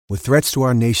With threats to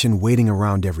our nation waiting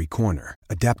around every corner,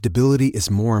 adaptability is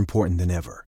more important than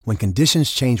ever. When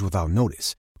conditions change without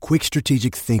notice, quick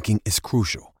strategic thinking is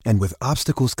crucial. And with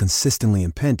obstacles consistently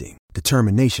impending,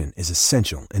 determination is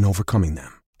essential in overcoming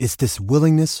them. It's this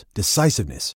willingness,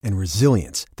 decisiveness, and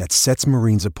resilience that sets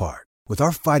Marines apart. With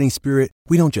our fighting spirit,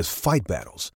 we don't just fight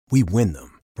battles, we win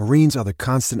them. Marines are the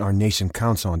constant our nation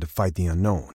counts on to fight the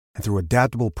unknown. And through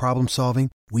adaptable problem solving,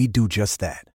 we do just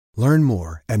that. Learn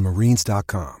more at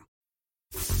marines.com.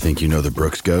 Think you know the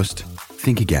Brooks Ghost?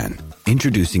 Think again.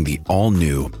 Introducing the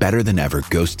all-new, better-than-ever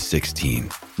Ghost 16.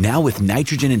 Now with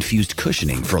nitrogen-infused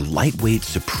cushioning for lightweight,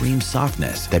 supreme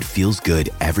softness that feels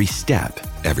good every step,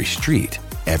 every street,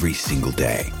 every single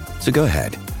day. So go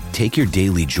ahead, take your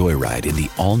daily joyride in the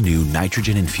all-new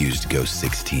nitrogen-infused Ghost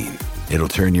 16. It'll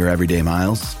turn your everyday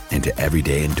miles into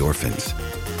everyday endorphins.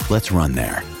 Let's run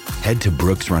there. Head to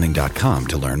brooksrunning.com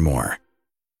to learn more.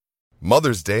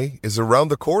 Mother's Day is around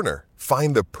the corner.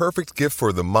 Find the perfect gift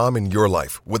for the mom in your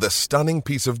life with a stunning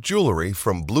piece of jewelry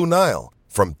from Blue Nile.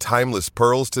 From timeless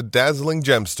pearls to dazzling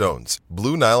gemstones,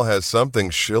 Blue Nile has something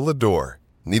she'll adore.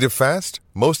 Need it fast?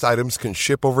 Most items can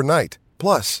ship overnight.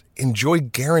 Plus, enjoy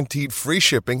guaranteed free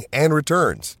shipping and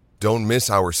returns. Don't miss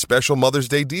our special Mother's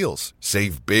Day deals.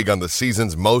 Save big on the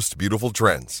season's most beautiful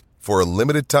trends. For a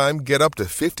limited time, get up to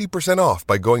 50% off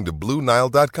by going to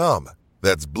BlueNile.com.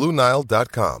 That's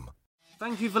BlueNile.com.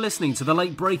 Thank you for listening to the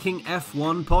late-breaking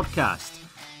F1 podcast.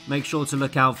 Make sure to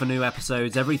look out for new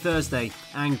episodes every Thursday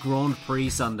and Grand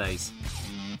Prix Sundays.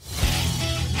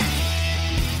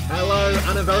 Hello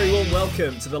and a very warm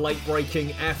welcome to the late-breaking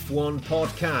F1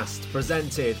 podcast,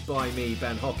 presented by me,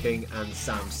 Ben Hocking, and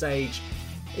Sam Sage.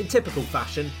 In typical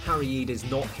fashion, Harry Eade is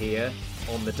not here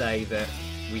on the day that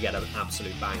we get an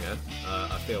absolute banger.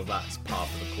 I feel that's part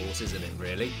of the course, isn't it,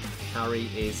 really? Harry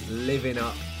is living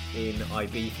up in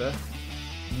Ibiza,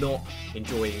 not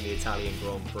enjoying the Italian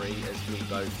Grand Prix as we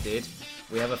both did.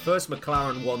 We have a first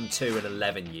McLaren 1-2 in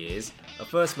 11 years, a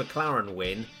first McLaren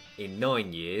win in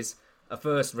 9 years, a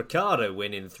first Ricciardo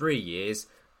win in 3 years,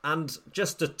 and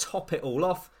just to top it all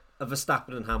off, a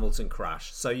Verstappen and Hamilton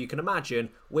crash. So you can imagine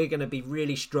we're going to be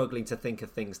really struggling to think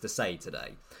of things to say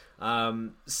today.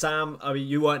 Sam, I mean,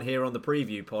 you weren't here on the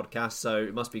preview podcast, so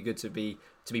it must be good to be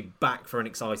back for an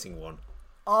exciting one.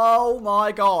 Oh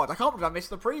my god, I can't believe I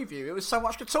missed the preview. It was so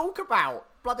much to talk about.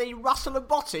 Bloody Russell and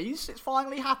Bottas, it's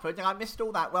finally happened and I missed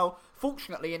all that. Well,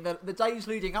 fortunately, in the days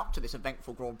leading up to this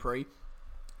eventful Grand Prix,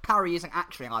 Harry isn't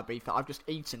actually in Ibiza. I've just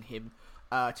eaten him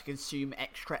to consume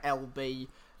extra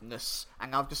LB-ness,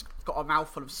 and I've just got a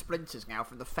mouthful of splinters now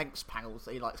from the fence panels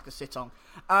that he likes to sit on.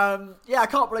 Yeah, I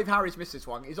can't believe Harry's missed this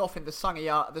one. He's off in the sunny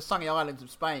islands of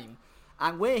Spain,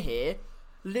 and we're here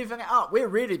living it up. We're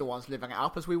really the ones living it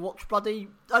up as we watch bloody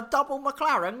a double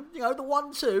McLaren, you know, the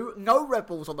 1-2, no Red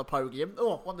Bulls on the podium.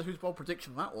 Oh, I wonder whose bold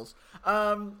prediction that was.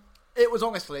 It was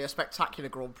honestly a spectacular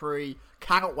Grand Prix.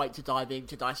 Cannot wait to dive in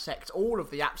to dissect all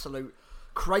of the absolute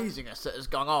craziness that has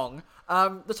gone on.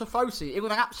 The Tifosi, it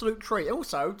was an absolute treat.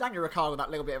 Also, Daniel Ricciardo,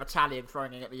 that little bit of Italian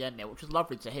throwing in at the end there, which was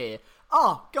lovely to hear.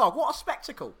 Oh, God, what a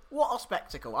spectacle. What a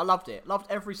spectacle. I loved it. Loved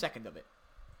every second of it.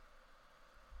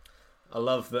 I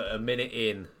love that a minute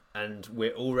in and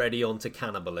we're already on to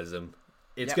cannibalism.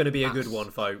 It's going to be a good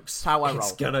one, folks. How I roll.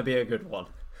 It's going to be a good one.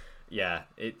 Yeah,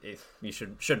 you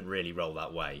shouldn't really roll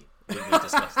that way. We've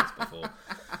discussed this before.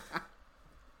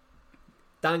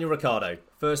 Daniel Ricciardo,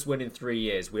 first win in 3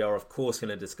 years. We are, of course, going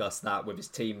to discuss that with his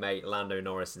teammate Lando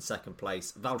Norris in second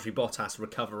place. Valtteri Bottas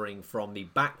recovering from the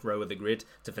back row of the grid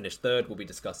to finish third. We'll be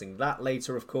discussing that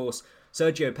later, of course.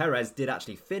 Sergio Perez did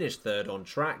actually finish third on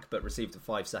track, but received a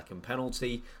 5-second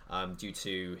penalty due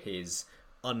to his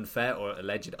unfair or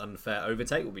alleged unfair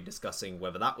overtake. We'll be discussing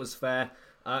whether that was fair.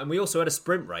 And we also had a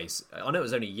sprint race. I know it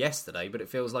was only yesterday, but it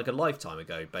feels like a lifetime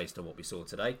ago based on what we saw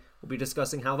today. We'll be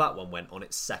discussing how that one went on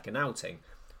its second outing.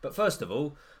 But first of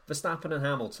all, Verstappen and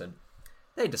Hamilton.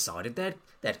 They decided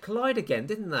they'd collide again,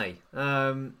 didn't they?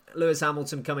 Lewis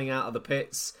Hamilton coming out of the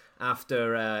pits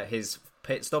after his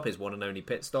pit stop, his one and only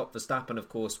pit stop. Verstappen, of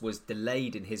course, was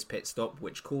delayed in his pit stop,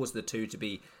 which caused the two to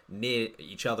be near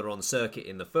each other on circuit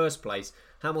in the first place.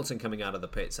 Hamilton coming out of the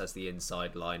pits has the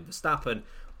inside line. Verstappen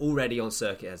already on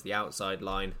circuit has the outside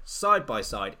line, side by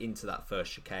side into that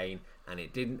first chicane, and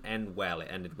it didn't end well. It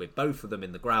ended with both of them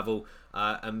in the gravel,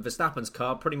 and Verstappen's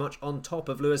car pretty much on top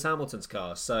of Lewis Hamilton's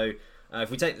car. So if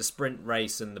we take the sprint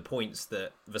race and the points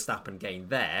that Verstappen gained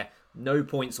there, no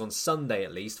points on Sunday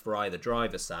at least for either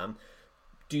driver, Sam.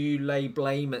 Do you lay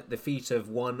blame at the feet of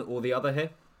one or the other here?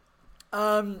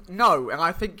 No, and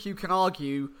I think you can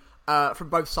argue from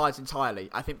both sides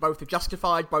entirely. I think both are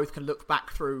justified, both can look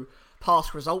back through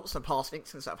past results and past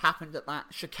incidents that have happened at that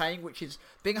chicane, which is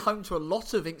being home to a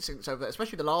lot of incidents over,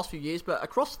 especially the last few years, but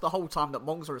across the whole time that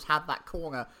Monza has had that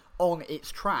corner on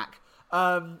its track,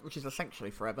 which is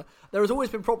essentially forever, there has always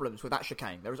been problems with that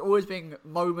chicane. There has always been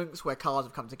moments where cars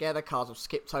have come together, cars have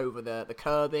skipped over the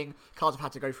curbing, cars have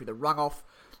had to go through the runoff.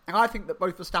 And I think that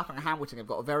both Verstappen and Hamilton have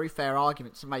got a very fair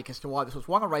argument to make as to why this was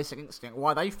one, a racing incident, and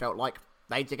why they felt like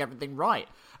they did everything right.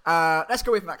 Let's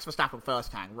go with Max Verstappen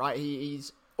first hand, right?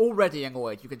 He's already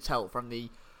annoyed, you can tell, from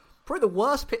probably the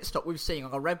worst pit stop we've seen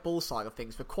on a Red Bull side of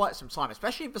things for quite some time,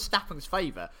 especially in Verstappen's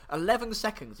favour. 11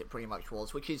 seconds it pretty much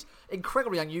was, which is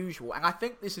incredibly unusual, and I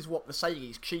think this is what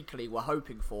Mercedes cheekily were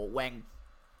hoping for when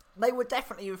they were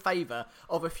definitely in favour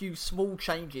of a few small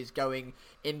changes going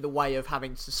in the way of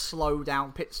having to slow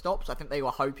down pit stops. I think they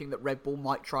were hoping that Red Bull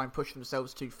might try and push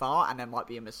themselves too far and there might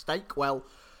be a mistake. Well,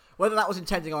 whether that was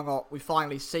intended or not, we've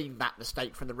finally seen that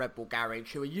mistake from the Red Bull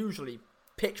garage, who are usually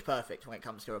pitch perfect when it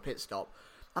comes to a pit stop.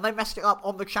 And they messed it up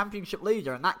on the championship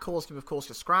leader, and that caused him, of course,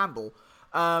 to scramble.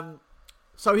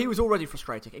 So he was already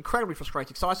frustrated, incredibly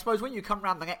frustrated. So I suppose when you come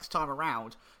round the next time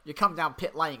around, you come down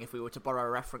pit lane, if we were to borrow a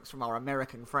reference from our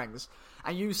American friends,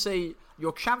 and you see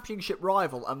your championship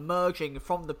rival emerging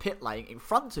from the pit lane in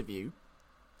front of you.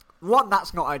 One,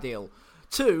 that's not ideal.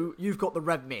 Two, you've got the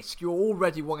red mist. You're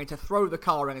already wanting to throw the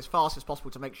car in as fast as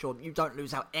possible to make sure that you don't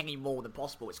lose out any more than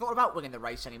possible. It's not about winning the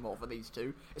race anymore for these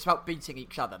two. It's about beating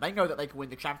each other. They know that they can win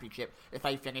the championship if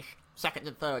they finish second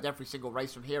and third every single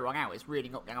race from here on out. It's really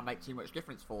not going to make too much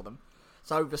difference for them.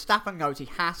 So Verstappen knows he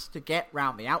has to get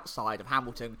round the outside of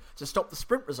Hamilton to stop the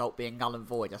sprint result being null and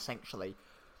void, essentially.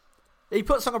 He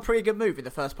puts on a pretty good move in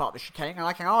the first part of the chicane, and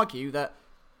I can argue that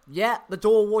yeah, the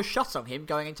door was shut on him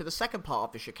going into the second part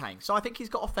of the chicane. So I think he's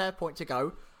got a fair point to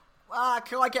go.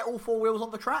 Can I get all four wheels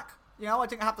on the track? You know, I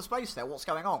didn't have the space there. What's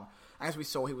going on? And as we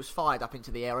saw, he was fired up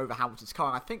into the air over Hamilton's car.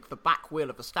 And I think the front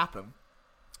wheel of Verstappen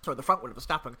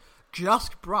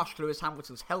just brushed Lewis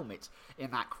Hamilton's helmet in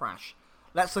that crash.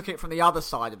 Let's look at it from the other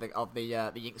side of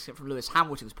the incident from Lewis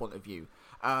Hamilton's point of view.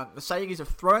 Mercedes have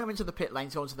thrown him into the pit lane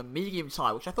to onto the medium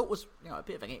tyre, which I thought was a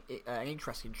bit of an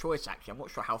interesting choice, actually. I'm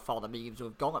not sure how far the mediums would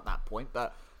have gone at that point,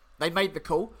 but they made the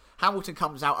call. Hamilton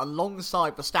comes out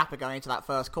alongside Verstappen going into that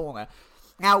first corner.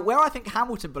 Now, where I think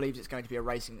Hamilton believes it's going to be a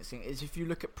racing incident is if you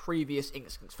look at previous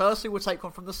incidents. Firstly, we'll take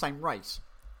one from the same race.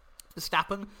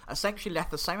 Verstappen essentially left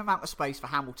the same amount of space for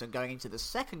Hamilton going into the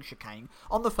second chicane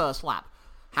on the first lap.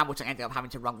 Hamilton ended up having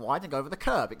to run wide and go over the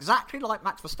curb, exactly like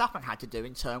Max Verstappen had to do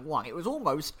in turn 1. It was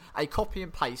almost a copy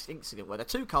and paste incident where the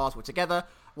two cars were together,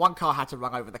 one car had to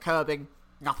run over the curbing,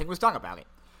 nothing was done about it.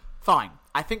 Fine.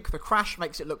 I think the crash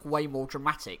makes it look way more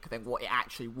dramatic than what it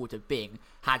actually would have been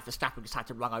had Verstappen just had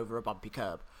to run over a bumpy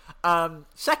curb.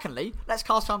 Secondly, let's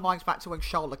cast our minds back to when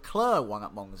Charles Leclerc won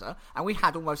at Monza, and we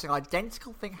had almost an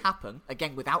identical thing happen,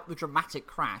 again without the dramatic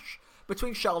crash,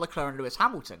 between Charles Leclerc and Lewis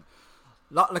Hamilton.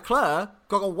 Leclerc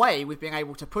got away with being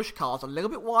able to push cars a little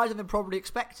bit wider than probably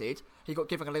expected. He got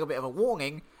given a little bit of a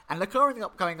warning, and Leclerc ended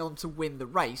up going on to win the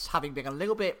race, having been a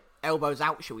little bit elbows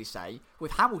out, shall we say,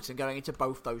 with Hamilton going into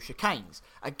both those chicanes.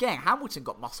 Again, Hamilton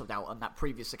got muscled out on that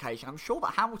previous occasion. I'm sure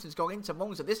that Hamilton's gone into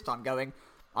Monza this time going,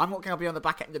 I'm not going to be on the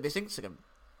back end of this incident.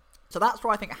 So that's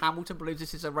why I think Hamilton believes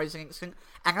this is a racing incident,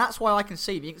 and that's why I can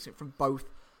see the incident from both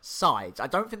sides. I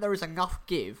don't think there is enough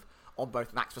give on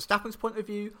both Max Verstappen's point of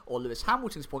view or Lewis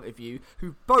Hamilton's point of view,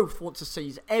 who both want to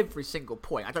seize every single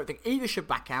point. I don't think either should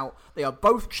back out. They are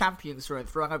both champions through and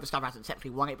through. I know Verstappen hasn't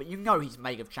technically won it, but you know he's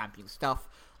made of champion stuff.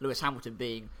 Lewis Hamilton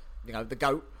being, the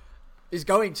GOAT, is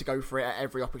going to go for it at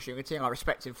every opportunity, and I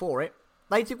respect him for it.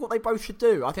 They did what they both should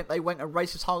do. I think they went and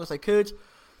raced as hard as they could,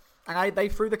 and they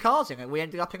threw the cars in, and we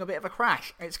ended up in a bit of a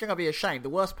crash. It's going to be a shame. The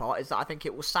worst part is that I think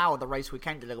it will sour the race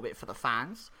weekend a little bit for the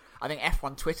fans. I think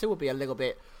F1 Twitter will be a little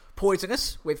bit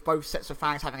poisonous with both sets of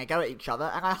fans having a go at each other,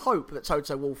 and I hope that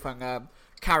Toto Wolff and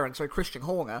Christian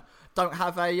Horner don't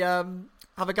have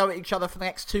a go at each other for the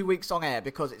next 2 weeks on air,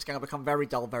 because it's going to become very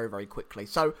dull very, very quickly.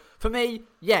 So for me,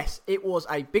 yes, it was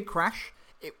a big crash.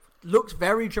 It looked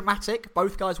very dramatic.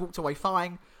 Both guys walked away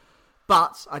fine,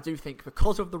 but I do think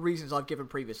because of the reasons I've given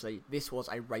previously, this was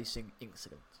a racing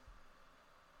incident.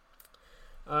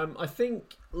 I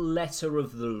think letter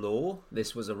of the law,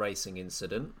 this was a racing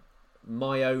incident.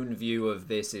 My own view of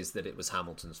this is that it was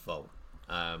Hamilton's fault.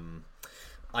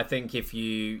 I think if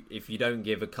you don't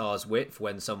give a car's width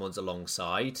when someone's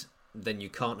alongside, then you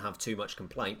can't have too much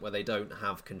complaint where they don't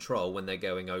have control when they're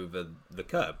going over the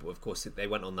curb. Of course,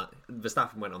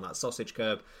 Verstappen went on that sausage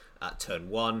curb at turn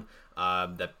 1.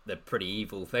 They're pretty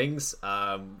evil things,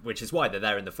 which is why they're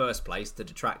there in the first place, to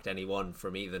detract anyone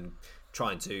from even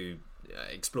trying to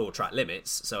explore track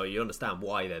limits. So you understand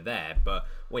why they're there. But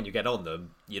when you get on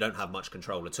them, you don't have much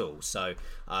control at all. So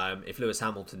if Lewis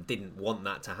Hamilton didn't want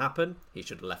that to happen, he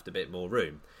should have left a bit more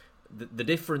room. The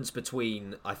difference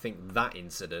between, I think, that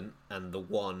incident and the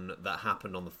one that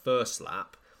happened on the first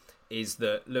lap is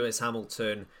that Lewis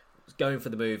Hamilton was going for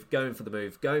the move,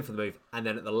 and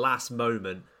then at the last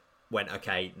moment went,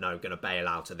 okay, no, going to bail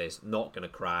out of this, not going to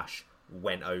crash,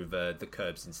 went over the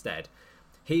curbs instead.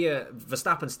 Here,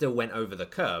 Verstappen still went over the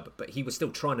curb, but he was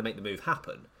still trying to make the move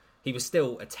happen. He was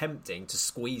still attempting to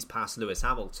squeeze past Lewis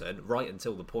Hamilton right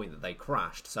until the point that they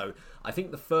crashed. So I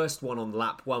think the first one on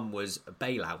lap 1 was a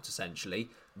bailout, essentially.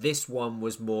 This one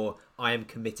was more, I am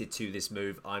committed to this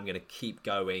move. I'm going to keep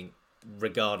going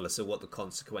regardless of what the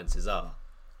consequences are.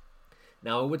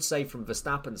 Now, I would say from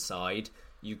Verstappen's side,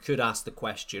 you could ask the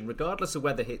question, regardless of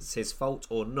whether it's his fault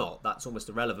or not, that's almost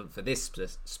irrelevant for this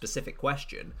specific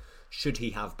question, should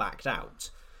he have backed out?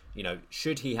 You know,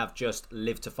 should he have just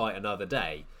lived to fight another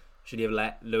day? Should he have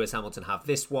let Lewis Hamilton have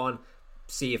this one,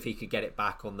 see if he could get it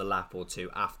back on the lap or two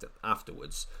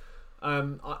afterwards?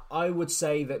 I would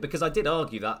say that, because I did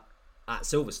argue that at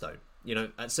Silverstone. You know,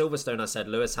 at Silverstone I said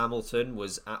Lewis Hamilton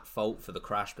was at fault for the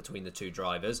crash between the two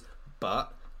drivers,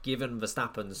 but given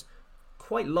Verstappen's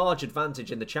quite large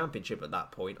advantage in the championship at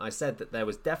that point, I said that there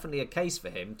was definitely a case for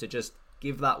him to just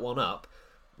give that one up,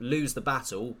 lose the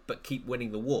battle, but keep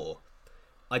winning the war.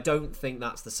 I don't think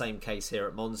that's the same case here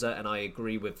at Monza, and I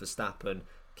agree with Verstappen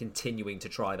continuing to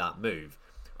try that move.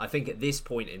 I think at this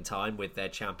point in time, with their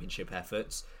championship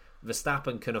efforts,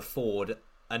 Verstappen can afford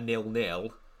a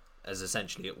 0-0, as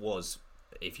essentially it was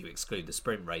if you exclude the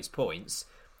sprint race points.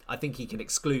 I think he can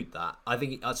exclude that. I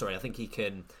think he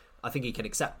can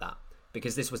accept that,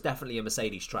 because this was definitely a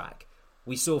Mercedes track.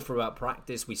 We saw throughout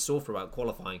practice, we saw throughout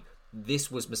qualifying, this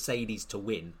was Mercedes to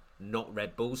win, not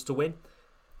Red Bulls to win.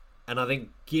 And I think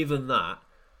given that,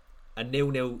 a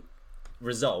 0-0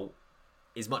 result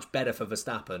is much better for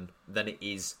Verstappen than it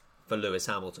is for Lewis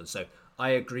Hamilton. So I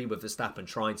agree with Verstappen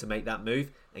trying to make that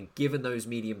move, and given those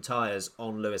medium tyres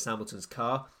on Lewis Hamilton's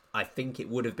car, I think it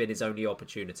would have been his only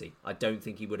opportunity. I don't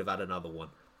think he would have had another one.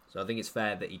 So I think it's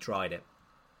fair that he tried it.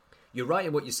 You're right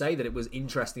in what you say, that it was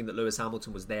interesting that Lewis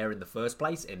Hamilton was there in the first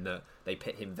place, in that they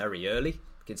pit him very early,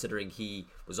 considering he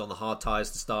was on the hard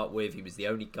tyres to start with. He was the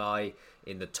only guy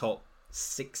in the top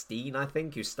 16, I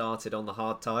think, who started on the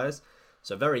hard tyres.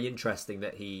 So very interesting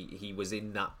that he was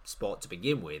in that spot to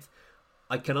begin with.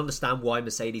 I can understand why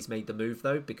Mercedes made the move,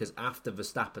 though, because after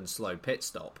Verstappen's slow pit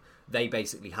stop, they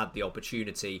basically had the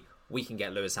opportunity, we can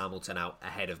get Lewis Hamilton out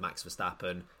ahead of Max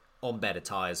Verstappen on better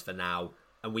tyres for now,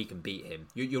 and we can beat him.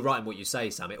 You're right in what you say,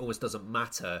 Sam. It almost doesn't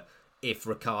matter if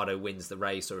Ricciardo wins the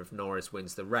race or if Norris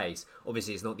wins the race.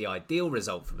 Obviously, it's not the ideal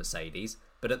result for Mercedes,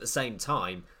 but at the same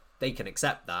time, they can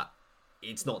accept that.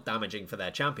 It's not damaging for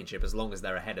their championship as long as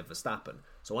they're ahead of Verstappen.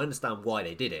 So I understand why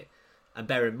they did it. And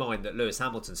bear in mind that Lewis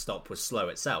Hamilton's stop was slow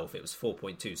itself. It was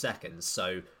 4.2 seconds.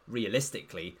 So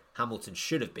realistically, Hamilton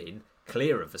should have been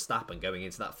clear of Verstappen going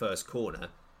into that first corner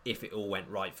if it all went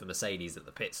right for Mercedes at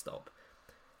the pit stop.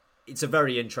 It's a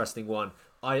very interesting one.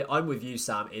 I'm with you,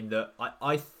 Sam, in that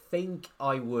I think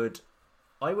I would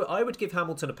give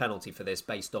Hamilton a penalty for this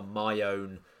based on my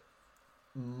own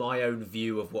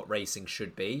view of what racing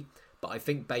should be. But I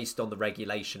think based on the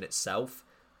regulation itself,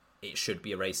 it should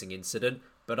be a racing incident.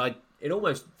 But it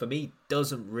almost, for me,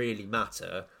 doesn't really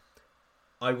matter.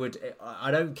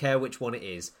 I don't care which one it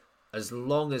is, as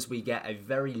long as we get a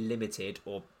very limited,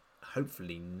 or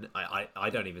hopefully, I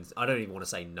don't even want to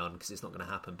say none, because it's not going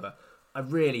to happen, but I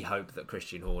really hope that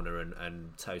Christian Horner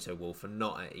and Toto Wolff are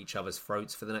not at each other's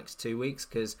throats for the next 2 weeks,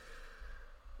 because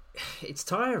it's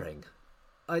tiring.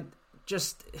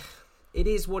 It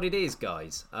is what it is,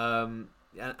 guys. And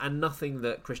nothing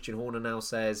that Christian Horner now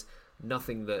says,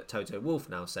 nothing that Toto Wolff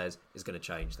now says is going to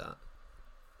change that.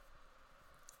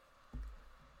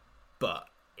 But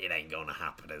it ain't going to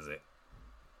happen, is it?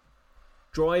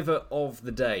 Driver of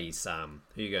the day, Sam.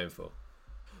 Who are you going for?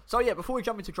 So yeah, before we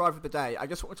jump into driver of the day, I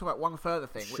just want to talk about one further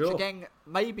thing, Sure. which again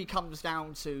maybe comes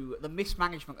down to the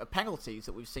mismanagement of penalties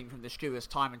that we've seen from the stewards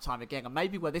time and time again, and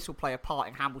maybe where this will play a part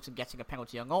in Hamilton getting a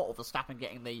penalty or not, or Verstappen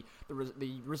getting the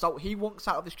result he wants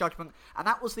out of this judgment. And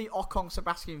that was the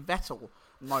Ocon-Sebastian Vettel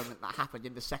moment that happened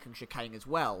in the second chicane as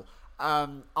well.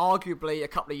 Arguably, a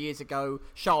couple of years ago,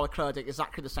 Charles Leclerc did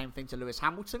exactly the same thing to Lewis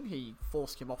Hamilton. He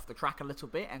forced him off the track a little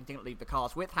bit and didn't leave the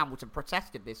cars with. Hamilton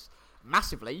protested this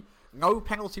massively. No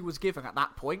penalty was given at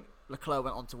that point. Leclerc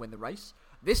went on to win the race.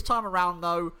 This time around,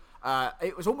 though,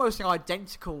 it was almost an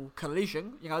identical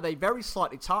collision. You know, they very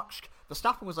slightly touched.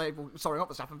 Vettel was able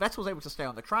to stay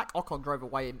on the track. Ocon drove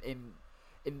away in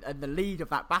the lead of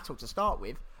that battle to start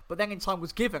with, but then in time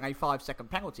was given a 5-second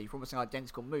penalty for almost an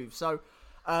identical move. So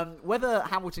Whether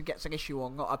Hamilton gets an issue or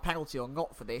not, a penalty or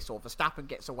not for this, or Verstappen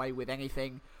gets away with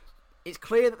anything, it's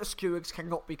clear that the stewards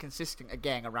cannot be consistent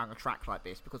again around a track like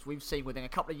this, because we've seen within a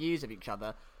couple of years of each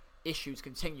other issues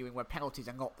continuing where penalties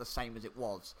are not the same as it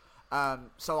was.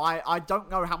 So I don't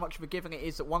know how much of a given it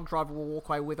is that one driver will walk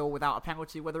away with or without a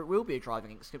penalty, whether it will be a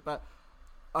driving incident, but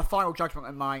a final judgment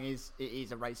of mine is it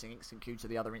is a racing incident due to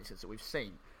the other incidents that we've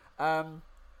seen.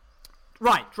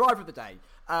 Right, driver of the day.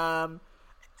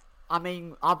 I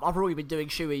mean, I've already been doing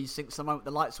shoeies since the moment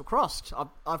the lights were crossed.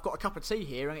 I've got a cup of tea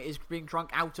here, and it is being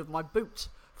drunk out of my boot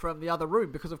from the other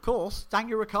room, because of course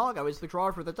Daniel Ricciardo is the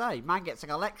driver of the day. Man gets an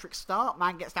electric start,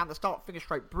 man gets down the start finish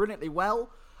straight brilliantly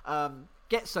well,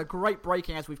 gets a great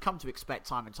braking as we've come to expect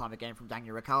time and time again from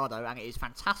Daniel Ricciardo, and it is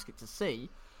fantastic to see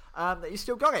that he's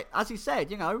still got it. As he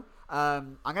said, I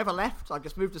never left, I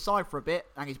just moved aside for a bit,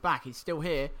 and he's back, he's still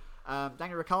here.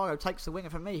 Daniel Ricciardo takes the win,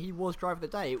 and for me, he was driver of the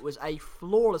day. It was a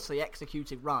flawlessly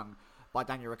executed run by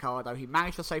Daniel Ricciardo. He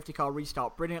managed the safety car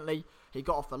restart brilliantly, he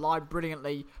got off the line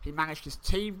brilliantly, he managed his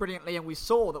team brilliantly, and we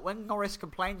saw that when Norris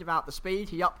complained about the speed,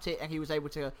 he upped it, and he was able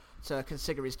to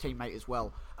consider his teammate as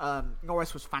well.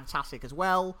 Norris was fantastic as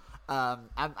well,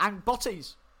 and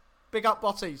Bottas, big up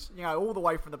Bottas, all the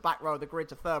way from the back row of the grid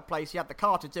to third place. He had the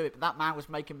car to do it, but that man was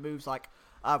making moves like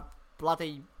a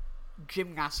bloody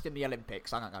gymnast in the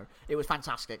Olympics. I don't know. It was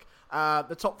fantastic.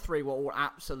 The top three were all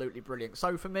absolutely brilliant.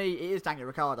 So for me, it is Daniel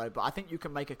Ricciardo, but I think you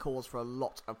can make a cause for a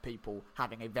lot of people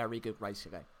having a very good race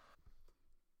today.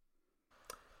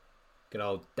 Good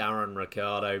old Darren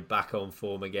Ricciardo back on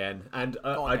form again. And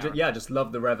I just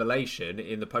love the revelation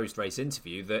in the post-race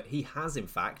interview that he has in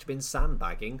fact been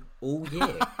sandbagging all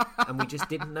year and we just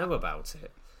didn't know about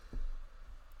it.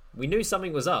 We knew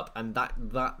something was up, and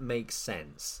that makes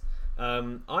sense.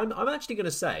 I'm actually going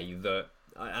to say that,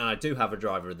 and I do have a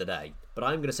driver of the day, but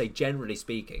I'm going to say, generally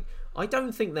speaking, I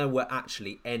don't think there were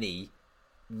actually any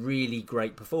really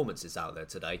great performances out there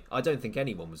today. I don't think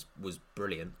anyone was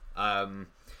brilliant.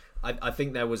 I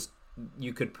think there was,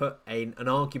 you could put an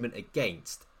argument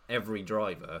against every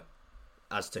driver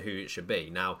as to who it should be.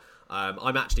 Now,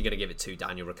 I'm actually going to give it to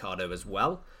Daniel Ricciardo as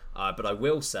well. But I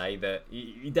will say that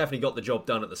he definitely got the job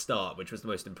done at the start, which was the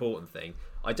most important thing.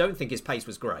 I don't think his pace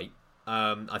was great.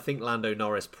 I think Lando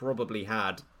Norris probably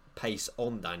had pace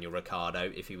on Daniel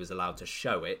Ricciardo if he was allowed to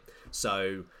show it.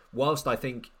 So whilst I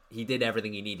think he did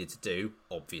everything he needed to do,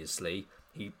 obviously,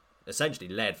 he essentially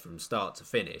led from start to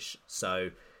finish. So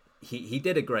he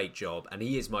did a great job, and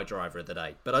he is my driver of the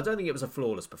day. But I don't think it was a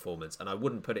flawless performance, and I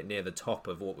wouldn't put it near the top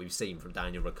of what we've seen from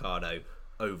Daniel Ricciardo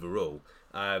overall.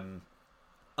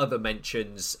 Other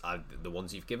mentions, the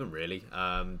ones you've given really.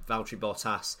 Valtteri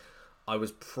Bottas, I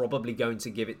was probably going to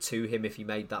give it to him if he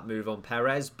made that move on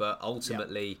Perez, but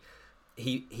ultimately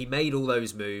he made all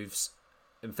those moves,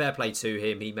 and fair play to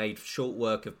him. He made short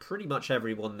work of pretty much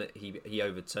everyone that he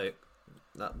overtook.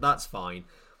 That's fine.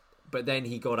 But then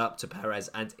he got up to Perez,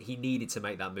 and he needed to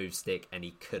make that move stick, and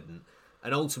he couldn't.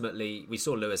 And ultimately, we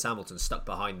saw Lewis Hamilton stuck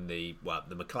behind the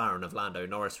McLaren of Lando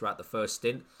Norris throughout the first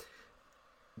stint.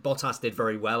 Bottas did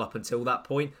very well up until that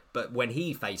point, but when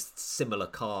he faced similar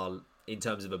car in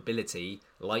terms of ability,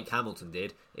 like Hamilton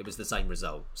did, it was the same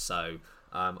result. So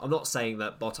I'm not saying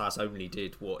that Bottas only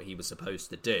did what he was supposed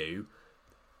to do,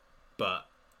 but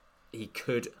he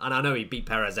could, and I know he beat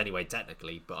Perez anyway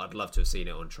technically, but I'd love to have seen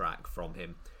it on track from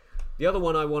him. The other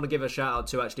one I want to give a shout out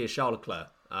to actually is Charles Leclerc.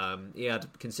 He had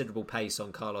considerable pace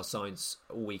on Carlos Sainz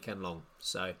all weekend long.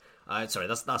 So, sorry,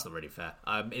 that's not really fair.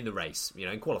 In the race,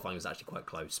 in qualifying it was actually quite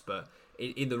close, but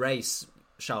in the race,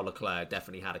 Charles Leclerc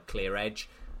definitely had a clear edge,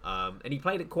 and he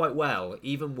played it quite well,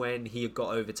 even when he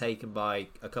got overtaken by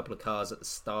a couple of cars at the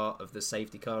start of the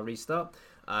safety car restart,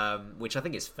 which I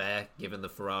think is fair given the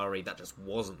Ferrari. That just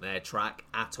wasn't their track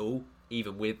at all,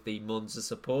 even with the Monza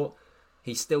support.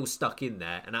 He still stuck in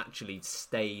there and actually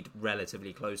stayed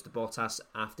relatively close to Bottas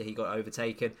after he got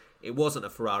overtaken. It wasn't a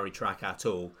Ferrari track at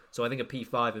all. So I think a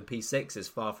P5 and P6 is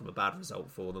far from a bad result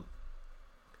for them.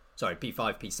 Sorry,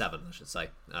 P5, P7, I should say.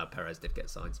 Perez did get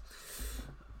signs.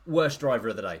 Worst driver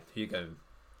of the day. Who you going?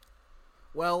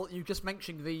 Well, you just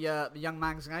mentioned the young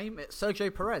man's name. It's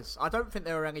Sergio Perez. I don't think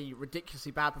there were any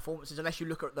ridiculously bad performances unless you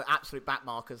look at the absolute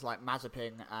backmarkers like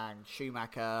Mazepin and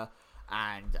Schumacher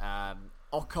and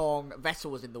Ocon. Vettel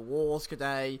was in the wars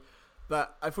today.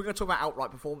 But if we're going to talk about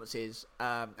outright performances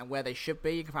and where they should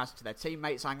be in comparison to their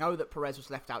teammates, I know that Perez was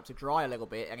left out to dry a little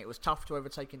bit, and it was tough to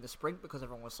overtake in the sprint because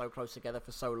everyone was so close together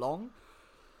for so long.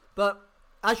 But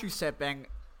as you said, Ben,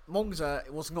 Monza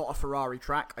was not a Ferrari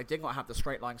track. They did not have the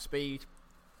straight line speed.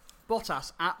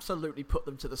 Bottas absolutely put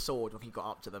them to the sword when he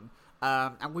got up to them.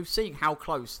 And we've seen how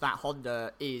close that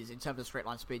Honda is in terms of straight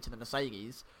line speed to the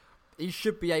Mercedes. he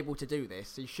should be able to do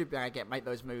this. He should be able to make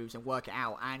those moves and work it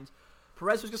out. And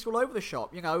Perez was just all over the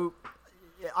shop. You know,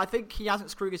 I think he hasn't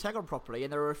screwed his head on properly,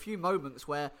 and there are a few moments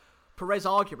where Perez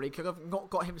arguably could have not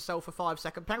got himself a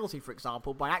 5-second penalty, for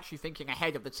example, by actually thinking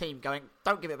ahead of the team, going,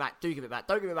 don't give it back, do give it back,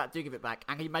 don't give it back, do give it back.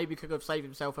 And he maybe could have saved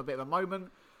himself a bit of a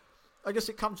moment. I guess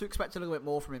it come to expect a little bit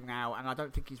more from him now, and I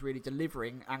don't think he's really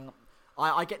delivering. And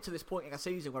I get to this point in a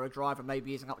season where a driver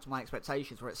maybe isn't up to my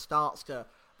expectations, where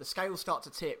the scales start to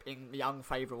tip in the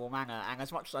unfavourable manner. And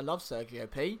as much as I love Sergio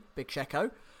P, Big Checo,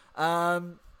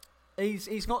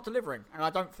 he's not delivering. And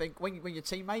I don't think when your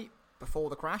teammate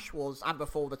before the crash and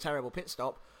before the terrible pit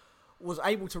stop was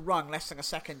able to run less than a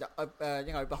second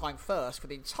behind first for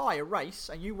the entire race,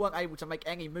 and you weren't able to make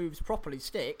any moves properly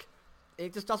stick,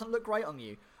 it just doesn't look great on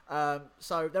you.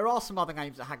 So there are some other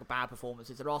games that had bad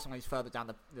performances. There are some games further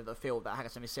down the field that had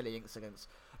some silly incidents.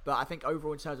 But I think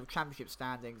overall in terms of championship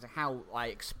standings and how I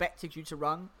expected you to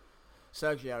run,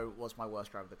 Sergio was my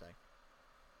worst driver of the day.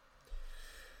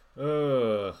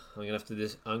 I'm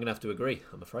gonna have to agree,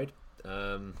 I'm afraid.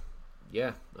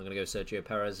 Yeah, I'm going to go Sergio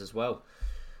Perez as well.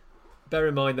 Bear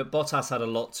in mind that Bottas had a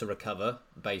lot to recover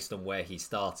based on where he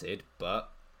started,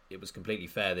 but it was completely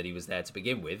fair that he was there to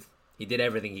begin with. He did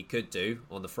everything he could do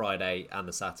on the Friday and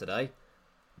the Saturday,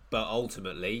 but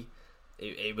ultimately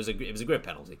it was a grid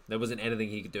penalty. There wasn't anything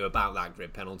he could do about that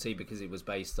grid penalty because it was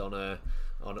based on the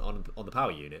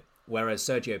power unit. Whereas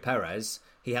Sergio Perez,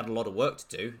 he had a lot of work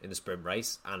to do in the sprint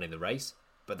race and in the race.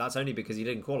 But that's only because he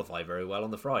didn't qualify very well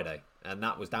on the Friday. And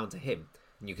that was down to him.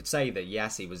 And you could say that,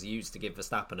 yes, he was used to give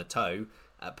Verstappen a tow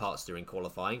at parts during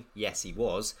qualifying. Yes, he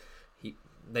was.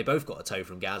 They both got a tow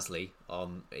from Gasly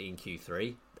in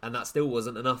Q3. And that still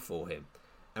wasn't enough for him.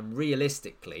 And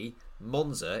realistically,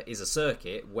 Monza is a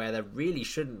circuit where there really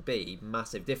shouldn't be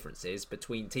massive differences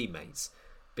between teammates.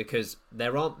 Because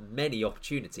there aren't many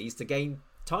opportunities to gain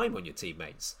time on your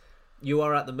teammates. You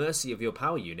are at the mercy of your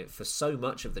power unit for so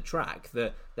much of the track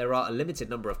that there are a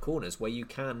limited number of corners where you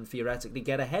can theoretically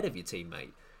get ahead of your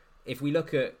teammate. If we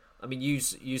look at,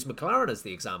 use McLaren as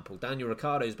the example. Daniel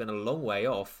Ricciardo's been a long way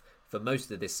off for most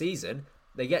of this season.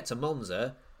 They get to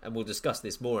Monza, and we'll discuss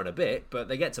this more in a bit, but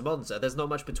they get to Monza, there's not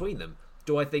much between them.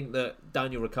 Do I think that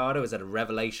Daniel Ricciardo has had a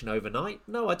revelation overnight?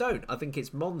 No, I don't. I think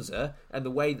it's Monza and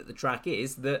the way that the track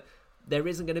is that there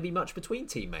isn't going to be much between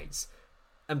teammates.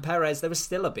 And Perez, there was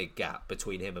still a big gap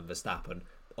between him and Verstappen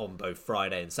on both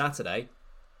Friday and Saturday.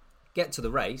 Get to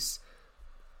the race.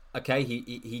 Okay,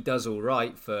 he does all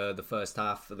right for the first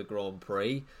half of the Grand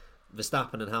Prix.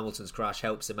 Verstappen and Hamilton's crash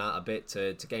helps him out a bit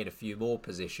to gain a few more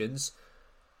positions.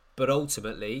 But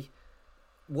ultimately,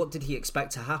 what did he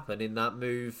expect to happen in that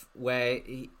move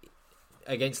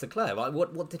against Leclerc? Like,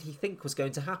 what did he think was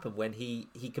going to happen when he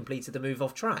completed the move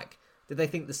off track? Did they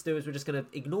think the stewards were just going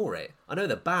to ignore it? I know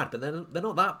they're bad, but they're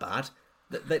not that bad.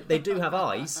 They do have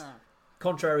eyes,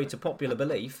 contrary to popular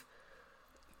belief.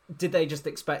 Did they just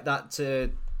expect that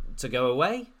to go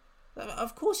away?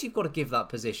 Of course you've got to give that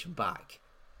position back.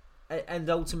 And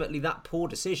ultimately that poor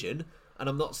decision, and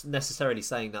I'm not necessarily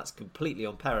saying that's completely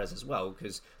on Perez as well,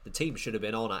 because the team should have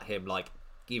been on at him like,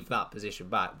 give that position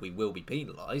back, we will be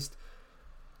penalised.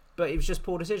 But it was just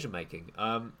poor decision making.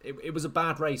 It was a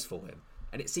bad race for him.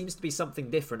 And it seems to be something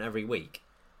different every week.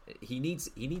 He needs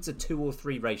a 2 or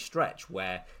 3 race stretch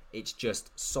where it's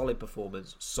just solid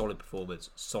performance, solid performance,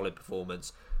 solid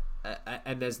performance.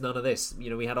 And there's none of this. You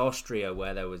know, we had Austria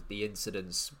where there was the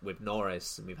incidents with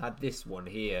Norris, and we've had this one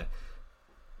here.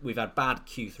 We've had bad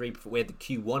Q3 before. We had the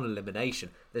Q1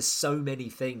 elimination. There's so many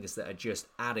things that are just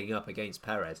adding up against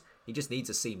Perez. He just needs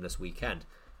a seamless weekend.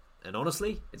 And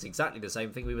honestly, it's exactly the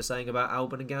same thing we were saying about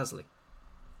Albon and Gasly.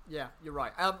 Yeah, you're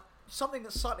right. Something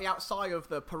that's slightly outside of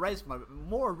the Perez moment,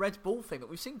 more a Red Bull thing that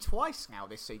we've seen twice now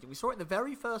this season. We saw it in the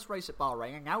very first race at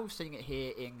Bahrain, and now we're seeing it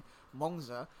here in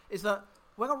Monza, is that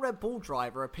when a Red Bull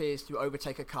driver appears to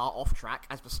overtake a car off track,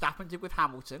 as Verstappen did with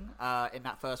Hamilton in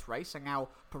that first race, and now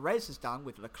Perez has done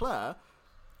with Leclerc,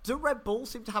 do Red Bull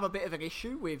seem to have a bit of an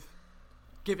issue with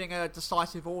giving a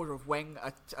decisive order of when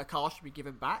a car should be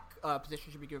given back,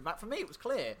 position should be given back? For me, it was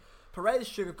clear. Perez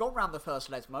should have gone round the first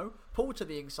Lesmo, pulled to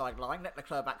the inside line, let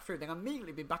Leclerc back through, then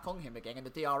immediately been back on him again in the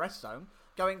DRS zone,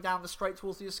 going down the straight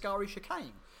towards the Ascari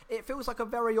chicane. It feels like a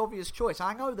very obvious choice.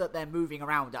 I know that they're moving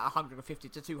around at 150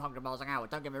 to 200 miles an hour,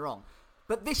 don't get me wrong.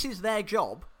 But this is their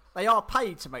job. They are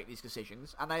paid to make these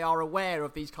decisions, and they are aware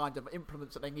of these kinds of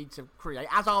implements that they need to create,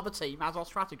 as are the team, as are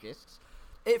strategists.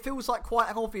 It feels like quite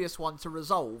an obvious one to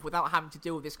resolve without having to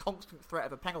deal with this constant threat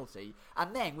of a penalty.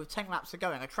 And then, with 10 laps to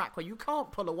go on a track where you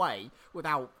can't pull away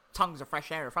without tons of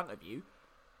fresh air in front of you,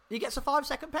 he gets a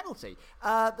 5-second penalty.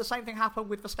 The same thing happened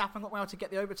with Verstappen not being able to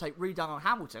get the overtake redone on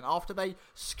Hamilton after they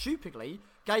stupidly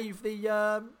gave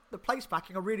the place back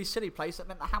in a really silly place that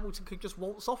meant that Hamilton could just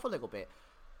waltz off a little bit.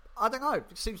 I don't know.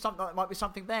 It seems something like there might be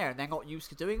something there, and they're not used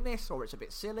to doing this, or it's a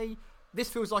bit silly. This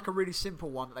feels like a really simple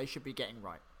one that they should be getting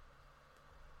right.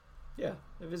 Yeah,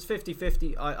 if it's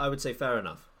 50-50, I would say fair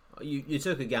enough. You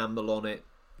took a gamble on it,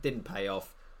 didn't pay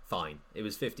off, fine. It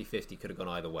was 50-50, could have gone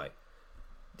either way.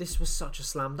 This was such a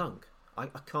slam dunk. I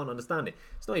can't understand it.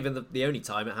 It's not even the only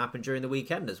time it happened during the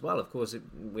weekend as well. Of course,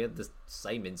 we had the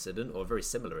same incident, or a very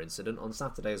similar incident, on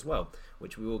Saturday as well,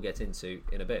 which we will get into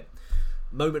in a bit.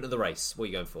 Moment of the race, what are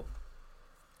you going for?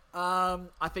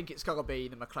 I think it's got to be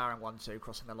the McLaren 1-2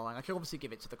 crossing the line. I can obviously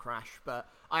give it to the crash, but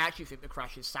I actually think the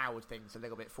crash has soured things a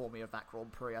little bit for me of that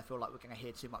Grand Prix. I feel like we're going to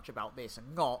hear too much about this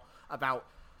and not about...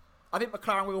 I think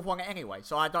McLaren will have won it anyway,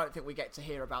 so I don't think we get to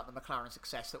hear about the McLaren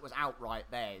success that was outright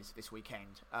theirs this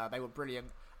weekend. They were brilliant.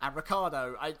 And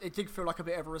Ricciardo, it did feel like a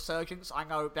bit of a resurgence. I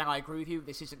know, Ben, I agree with you,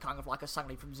 this isn't kind of like a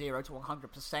suddenly from 0 to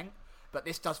 100%. But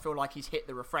this does feel like he's hit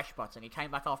the refresh button. He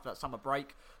came back after that summer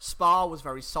break. Spa was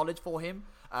very solid for him.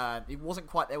 He wasn't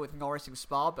quite there with Norris in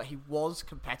Spa, but he was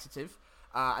competitive.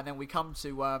 And then we come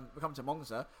to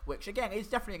Monza, which again is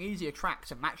definitely an easier track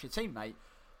to match your teammate.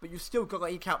 But you've still got to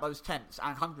eke out those tenths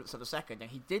and hundredths of a second.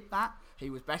 And he did that. He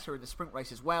was better in the sprint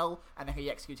race as well. And then he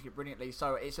executed it brilliantly.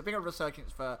 So it's a bigger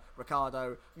resurgence for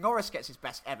Ricciardo. Norris gets his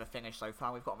best ever finish so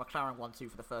far. We've got a McLaren 1-2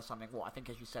 for the first time in, I think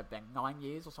as you said, Ben, 9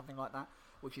 years or something like that,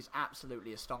 which is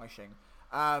absolutely astonishing.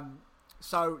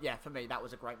 So, yeah, for me, that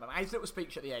was a great moment. His little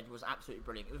speech at the end was absolutely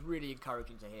brilliant. It was really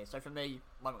encouraging to hear. So, for me,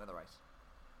 moment of the race.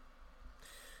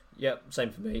 Yep,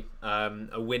 same for me.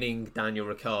 A winning Daniel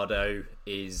Ricciardo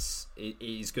is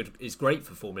good. Is great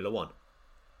for Formula One.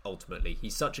 Ultimately,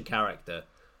 he's such a character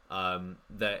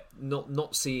that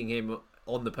not seeing him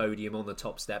on the podium on the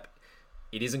top step,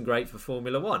 it isn't great for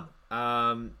Formula One.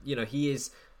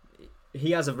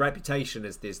 He has a reputation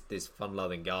as this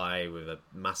fun-loving guy with a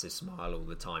massive smile all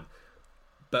the time.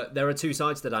 But there are two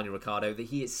sides to Daniel Ricciardo, that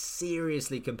he is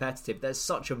seriously competitive. There's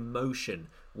such emotion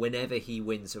whenever he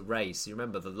wins a race. You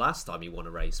remember the last time he won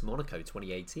a race, Monaco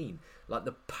 2018. Like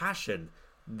the passion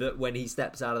that when he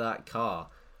steps out of that car,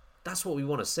 that's what we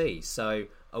want to see. So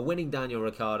a winning Daniel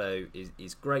Ricciardo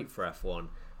is great for F1.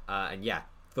 And yeah,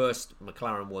 first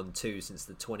McLaren 1-2 since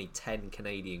the 2010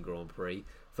 Canadian Grand Prix.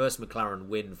 First McLaren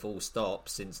win full stop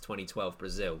since 2012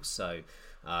 Brazil. So,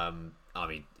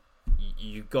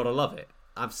 you've got to love it.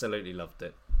 Absolutely loved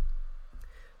it.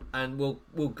 And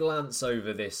we'll glance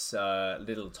over this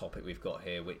little topic we've got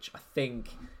here, which I think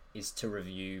is to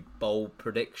review bold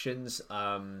predictions.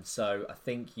 So I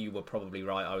think you were probably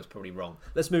right. I was probably wrong.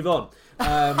 Let's move on. What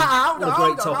a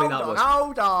great topic that was.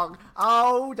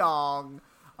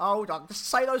 Hold on. Just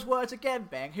say those words again,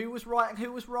 Ben. Who was right and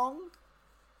who was wrong?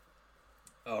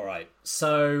 All right.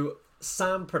 So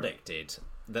Sam predicted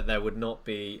that there would not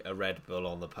be a Red Bull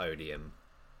on the podium.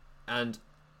 And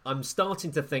I'm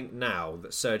starting to think now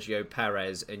that Sergio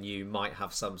Perez and you might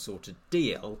have some sort of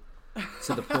deal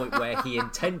to the point where he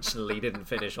intentionally didn't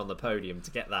finish on the podium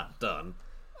to get that done.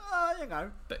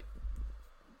 But,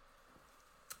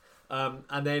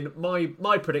 and then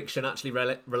my prediction actually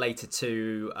related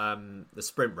to the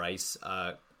sprint race,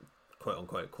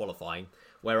 quote-unquote qualifying,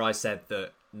 where I said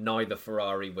that neither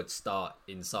Ferrari would start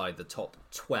inside the top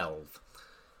 12.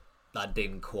 That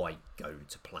didn't quite go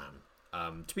to plan.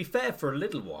 To be fair, for a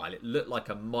little while, it looked like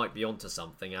I might be onto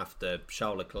something after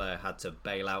Charles Leclerc had to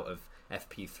bail out of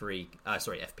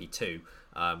FP2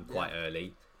 quite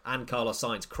early, and Carlos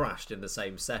Sainz crashed in the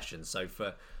same session. So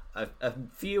for a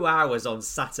few hours on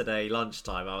Saturday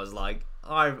lunchtime, I was like,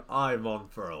 I'm on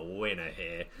for a winner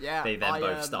here. Yeah, they then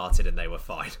both started and they were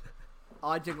fine.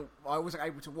 I wasn't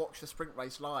able to watch the sprint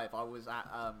race live. I was at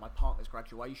my partner's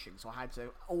graduation, so I had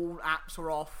to. All apps were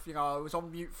off. I was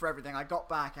on mute for everything. I got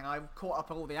back and I caught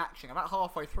up on all the action. About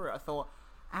halfway through it, I thought,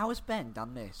 how has Ben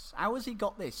done this? How has he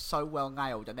got this so well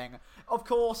nailed? And then, of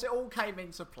course, it all came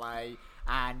into play,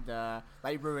 and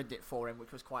they ruined it for him,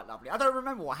 which was quite lovely. I don't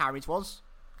remember what Harry's was.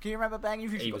 Can you remember, Ben?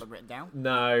 You've usually got them written down.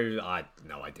 No, I had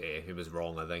no idea. He was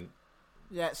wrong, I think.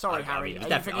 Yeah, sorry, Harry.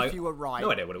 If you were right, no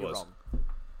idea what it was. Wrong.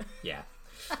 Yeah.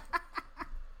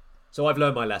 So I've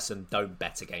learned my lesson. Don't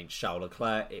bet against Charles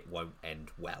Leclerc. It won't end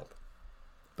well.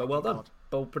 But well done.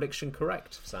 Bold prediction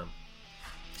correct, Sam.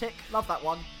 Tick. Love that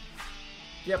one.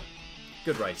 Yep.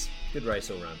 Good race. Good race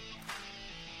all round.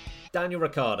 Daniel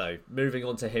Ricciardo. Moving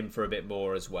on to him for a bit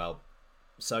more as well.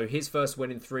 So his first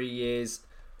win in 3 years.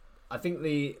 I think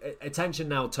the attention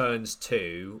now turns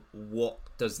to what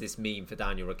does this mean for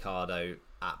Daniel Ricciardo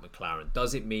at McLaren?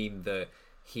 Does it mean that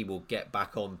he will get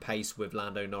back on pace with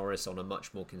Lando Norris on a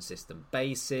much more consistent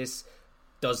basis?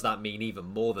 Does that mean even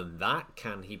more than that?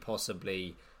 Can he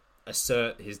possibly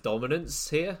assert his dominance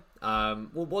here? Well,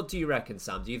 what do you reckon,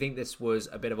 Sam? Do you think this was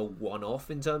a bit of a one-off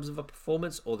in terms of a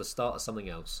performance or the start of something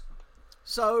else?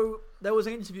 So, there was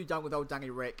an interview done with old Danny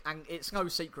Rick, and it's no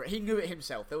secret, he knew it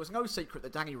himself, there was no secret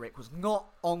that Danny Rick was not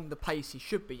on the pace he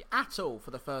should be at all for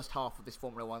the first half of this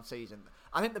Formula 1 season.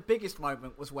 I think the biggest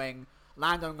moment was when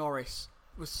Lando Norris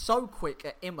was so quick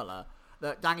at Imola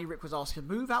that Danny Rick was asked to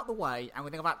move out the way, and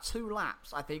within about 2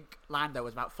 laps, I think Lando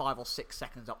was about 5 or 6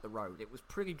 seconds up the road. It was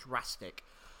pretty drastic.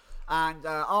 And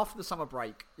after the summer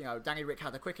break, Danny Rick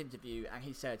had a quick interview and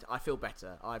he said, I feel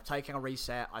better. I've taken a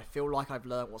reset. I feel like I've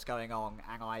learned what's going on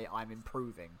and I'm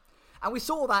improving. And we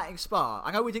saw that in Spa.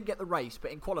 I know we didn't get the race,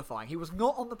 but in qualifying, he was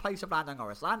not on the pace of Lando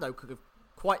Norris. Lando could have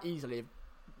quite easily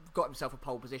got himself a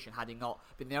pole position had he not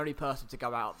been the only person to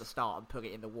go out at the start and put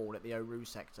it in the wall at the Eau Rouge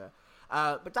sector.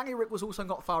 But Danny Rick was also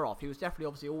not far off. He was definitely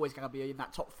obviously always going to be in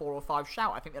that top 4 or 5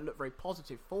 shout. I think that looked very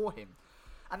positive for him.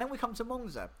 And then we come to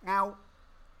Monza. Now,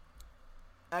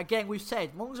 again, we've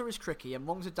said Monza is tricky and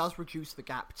Monza does reduce the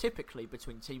gap typically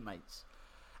between teammates.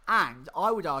 And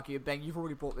I would argue, Ben, you've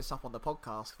already brought this up on the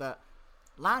podcast, that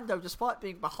Lando, despite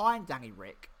being behind Danny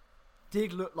Rick,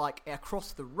 did look like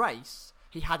across the race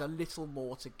he had a little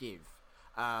more to give.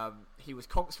 He was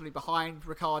constantly behind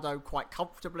Ricciardo quite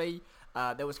comfortably.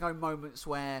 There was no moments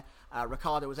where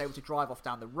Ricciardo was able to drive off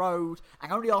down the road,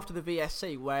 and only after the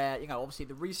VSC, where obviously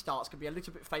the restarts can be a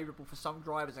little bit favourable for some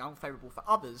drivers and unfavourable for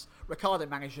others, Ricciardo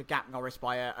managed to gap Norris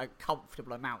by a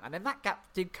comfortable amount, and then that gap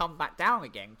did come back down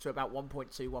again to about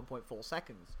 1.2, 1.4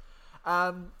 seconds.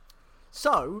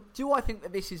 So, do I think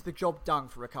that this is the job done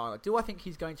for Ricciardo? Do I think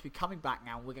he's going to be coming back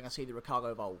now and we're going to see the Ricciardo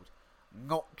of old?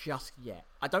 Not just yet.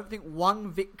 I don't think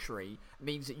one victory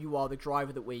means that you are the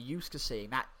driver that we're used to seeing.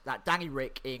 That Danny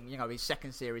Rick in his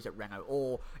second series at Renault,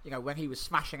 or when he was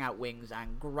smashing out wings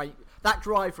and great. That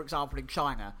drive, for example, in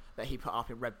China that he put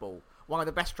up in Red Bull, one of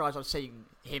the best drives I've seen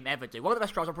him ever do. One of the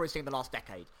best drives I've probably seen in the last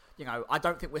decade. I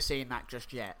don't think we're seeing that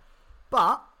just yet.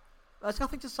 But there's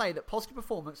nothing to say that positive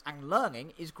performance and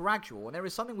learning is gradual, and there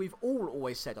is something we've all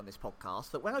always said on this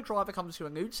podcast, that when a driver comes to a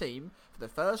new team for the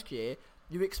first year,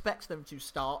 you expect them to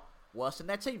start worse than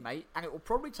their teammate, and it will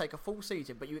probably take a full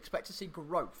season, but you expect to see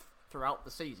growth throughout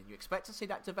the season. You expect to see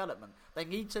that development. They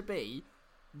need to be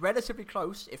relatively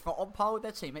close, if not on par with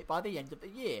their teammate, by the end of the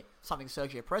year. Something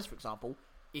Sergio Perez, for example,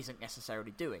 isn't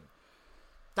necessarily doing.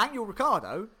 Daniel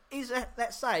Ricciardo is,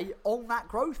 let's say, on that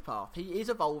growth path. He is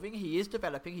evolving, he is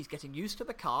developing, he's getting used to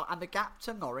the car, and the gap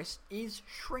to Norris is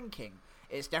shrinking.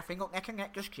 It's definitely not neck and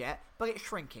neck just yet, but it's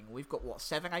shrinking. We've got,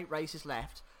 7-8 races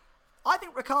left. I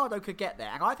think Ricciardo could get there,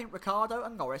 and I think Ricciardo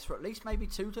and Norris, for at least maybe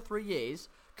 2 to 3 years,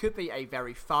 could be a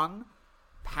very fun,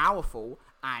 powerful,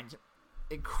 and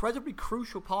incredibly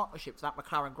crucial partnership to that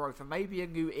McLaren growth, and maybe a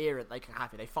new era that they can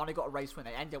have. They finally got a race win,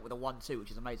 they end up with a 1-2,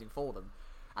 which is amazing for them.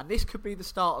 And this could be the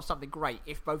start of something great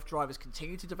if both drivers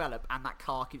continue to develop and that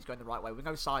car keeps going the right way. We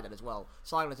know Seidel as well.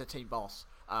 Seidel, as a team boss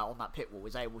on that pit wall,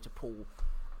 is able to pull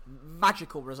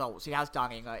magical results. He has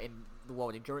done in the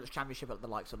World Endurance Championship at the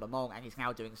likes of Le Mans, and he's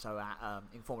now doing so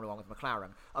in Formula 1 with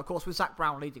McLaren. Of course, with Zach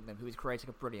Brown leading them, who is creating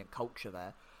a brilliant culture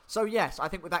there. So yes, I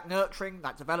think with that nurturing,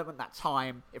 that development, that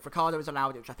time, if Ricciardo is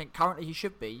allowed it, which I think currently he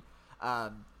should be,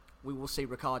 we will see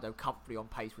Ricciardo comfortably on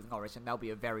pace with Norris, and there'll be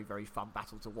a very, very fun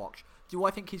battle to watch. Do I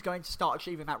think he's going to start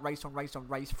achieving that race on race on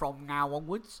race from now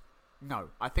onwards? No.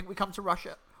 I think we come to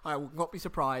Russia. I will not be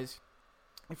surprised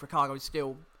if Ricciardo is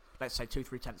still, let's say,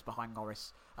 2-3 tenths behind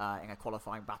Norris in a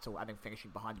qualifying battle and then finishing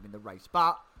behind him in the race.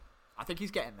 But I think he's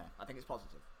getting there. I think it's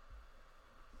positive.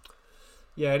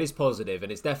 Yeah, it is positive,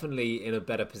 and it's definitely in a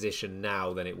better position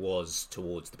now than it was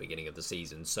towards the beginning of the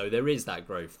season. So there is that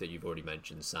growth that you've already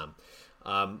mentioned, Sam.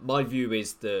 My view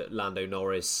is that Lando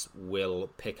Norris will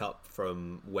pick up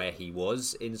from where he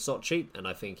was in Sochi, and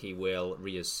I think he will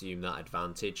reassume that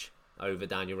advantage over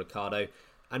Daniel Ricciardo.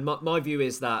 And my view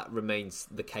is that remains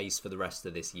the case for the rest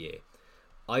of this year.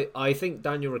 I think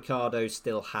Daniel Ricciardo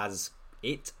still has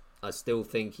it. I still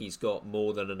think he's got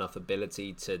more than enough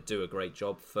ability to do a great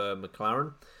job for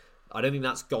McLaren. I don't think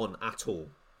that's gone at all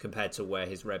compared to where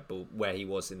he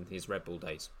was in his Red Bull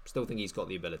days. Still think he's got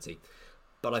the ability.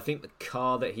 But I think the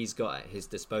car that he's got at his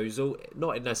disposal,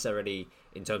 not necessarily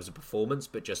in terms of performance,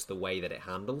 but just the way that it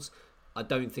handles, I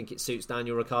don't think it suits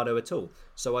Daniel Ricciardo at all.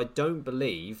 So I don't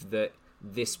believe that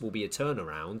this will be a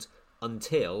turnaround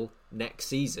until next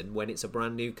season when it's a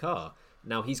brand new car.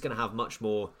 Now, he's going to have much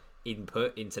more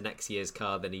input into next year's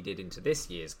car than he did into this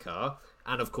year's car,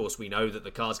 and of course we know that the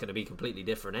car's going to be completely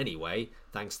different anyway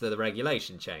thanks to the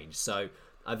regulation change. So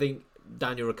I think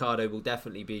Daniel Ricciardo will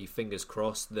definitely be, fingers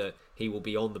crossed, that he will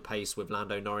be on the pace with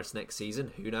Lando Norris next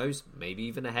season. Who knows? Maybe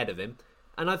even ahead of him.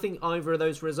 And I think either of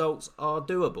those results are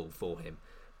doable for him,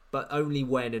 but only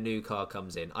when a new car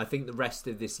comes in. I think the rest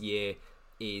of this year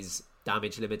is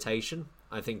damage limitation.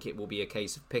 I think it will be a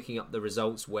case of picking up the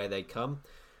results where they come.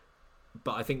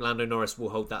 But I think Lando Norris will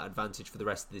hold that advantage for the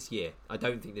rest of this year. I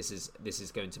don't think this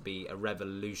is going to be a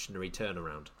revolutionary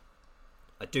turnaround.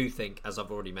 I do think, as I've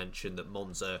already mentioned, that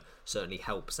Monza certainly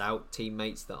helps out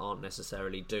teammates that aren't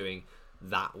necessarily doing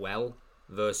that well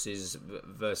versus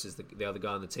the other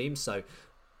guy on the team. So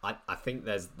I think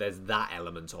there's that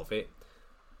element of it.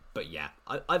 But yeah,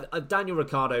 Daniel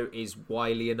Ricciardo is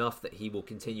wily enough that he will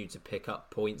continue to pick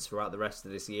up points throughout the rest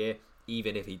of this year,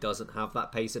 even if he doesn't have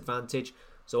that pace advantage.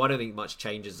 So I don't think much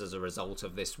changes as a result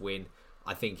of this win.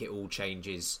 I think it all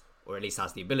changes, or at least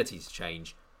has the ability to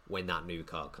change, when that new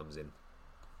car comes in.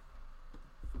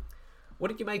 What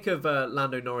did you make of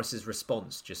Lando Norris's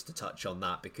response, just to touch on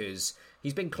that? Because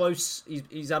he's been close,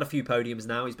 he's had a few podiums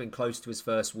now, he's been close to his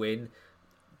first win.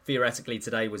 Theoretically,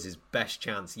 today was his best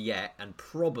chance yet, and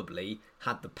probably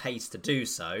had the pace to do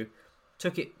so.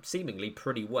 Took it seemingly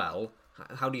pretty well.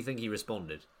 How do you think he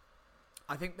responded?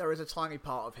 I think there is a tiny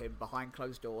part of him behind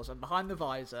closed doors and behind the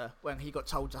visor when he got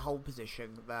told to hold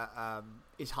position that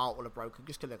his heart will have broken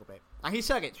just a little bit. And he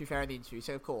said it, to be fair, in the interview. He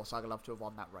said, of course, I'd love to have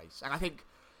won that race. And I think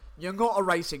you're not a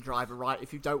racing driver, right,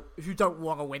 if you don't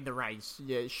want to win the race.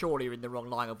 Surely you're in the wrong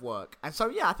line of work. And so,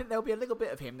 yeah, I think there'll be a little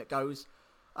bit of him that goes,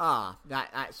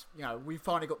 that's, we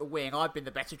finally got the win. I've been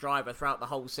the better driver throughout the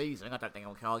whole season. I don't think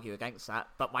I can argue against that.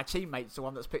 But my teammate's the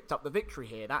one that's picked up the victory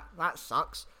here. That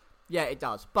sucks. Yeah, it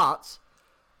does. But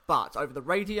over the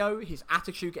radio, his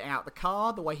attitude getting out the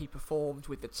car, the way he performed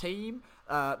with the team,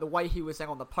 the way he was then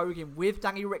on the podium with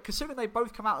Danny Rick, considering they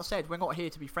both come out and said, we're not here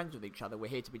to be friends with each other, we're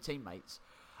here to be teammates.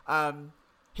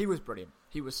 He was brilliant.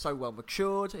 He was so well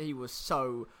matured. He was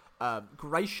so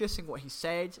gracious in what he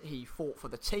said. He fought for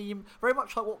the team. Very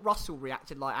much like what Russell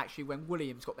reacted like, actually, when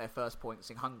Williams got their first points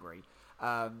in Hungary.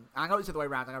 And I know it's the other way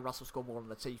around. I know Russell scored more on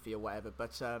Latifi or whatever,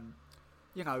 but,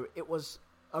 it was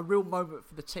a real moment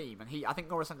for the team. And I think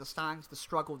Norris understands the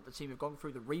struggle that the team have gone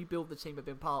through, the rebuild the team have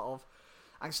been part of.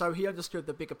 And so he understood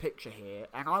the bigger picture here.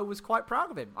 And I was quite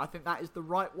proud of him. I think that is the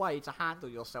right way to handle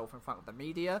yourself in front of the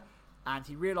media. And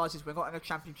he realises we're not in a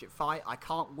championship fight. I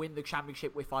can't win the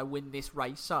championship if I win this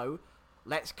race. So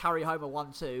let's carry home a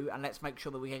 1-2 and let's make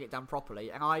sure that we get it done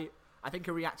properly. And I think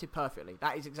he reacted perfectly.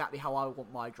 That is exactly how I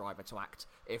want my driver to act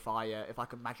if I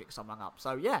can magic someone up.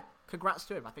 So yeah, congrats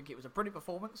to him. I think it was a brilliant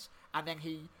performance. And then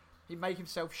he made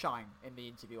himself shine in the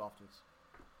interview afterwards.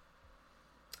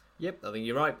 Yep, I think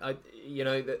you're right.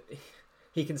 That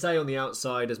he can say on the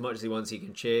outside as much as he wants. He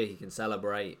can cheer, he can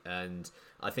celebrate, and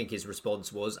I think his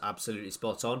response was absolutely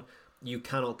spot on. You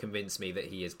cannot convince me that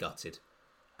he is gutted.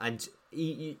 And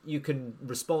you can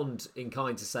respond in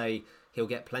kind to say he'll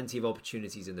get plenty of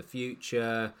opportunities in the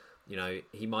future.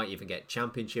 He might even get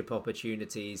championship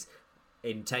opportunities.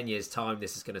 In 10 years' time,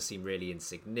 this is going to seem really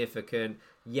insignificant.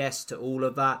 Yes to all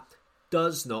of that.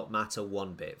 Does not matter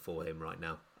one bit for him right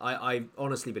now. I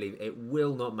honestly believe it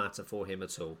will not matter for him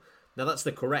at all. Now, that's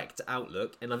the correct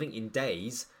outlook, and I think in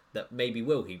days that maybe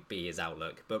will be his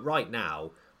outlook. But right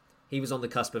now, he was on the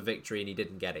cusp of victory and he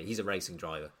didn't get it. He's a racing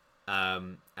driver.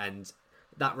 And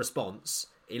that response,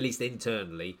 at least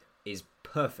internally, is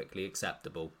perfectly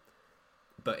acceptable.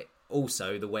 But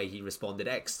also, the way he responded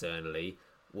externally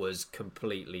was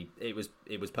completely... It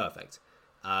was perfect.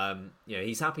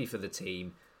 He's happy for the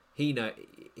team. He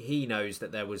knows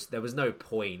that there was no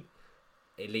point,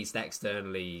 at least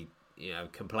externally,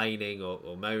 complaining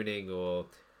or moaning or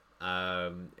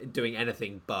doing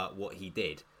anything but what he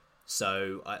did.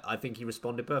 So I think he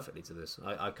responded perfectly to this.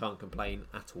 I can't complain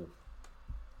at all.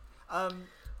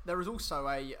 There was also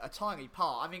a tiny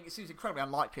part. I mean, it seems incredibly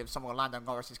unlikely of someone of Lando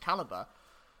Norris's calibre.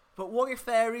 But what if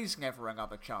there is never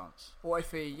another chance? What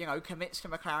if he, commits to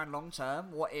McLaren long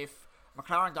term? What if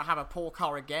McLaren don't have a poor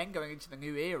car again going into the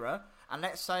new era? And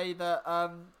let's say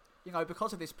that,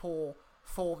 because of this poor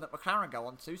form that McLaren go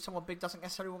on to, someone big doesn't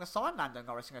necessarily want to sign Lando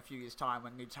Norris in a few years' time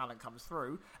when new talent comes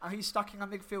through, and he's stuck in a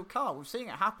midfield car. We've seen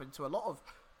it happen to a lot of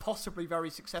possibly very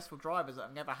successful drivers that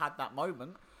have never had that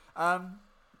moment.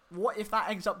 What if that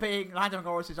ends up being Lando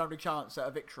Norris' only chance at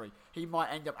a victory? He might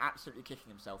end up absolutely kicking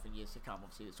himself in years to come.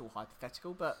 Obviously, it's all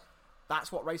hypothetical, but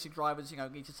that's what racing drivers,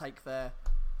 need to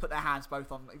put their hands both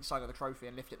on each side of the trophy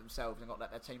and lift it themselves and not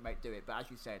let their teammate do it. But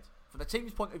as you said, from the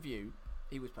team's point of view,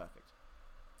 he was perfect.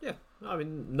 Yeah, I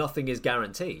mean, nothing is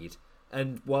guaranteed.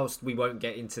 And whilst we won't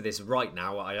get into this right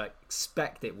now, I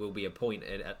expect it will be a point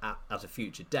at a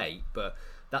future date. But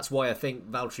that's why I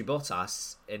think Valtteri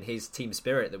Bottas, in his team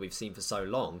spirit that we've seen for so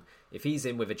long, if he's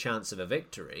in with a chance of a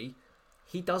victory,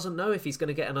 he doesn't know if he's going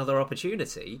to get another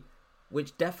opportunity,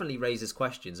 which definitely raises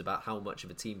questions about how much of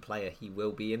a team player he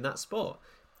will be in that spot.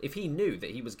 If he knew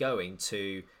that he was going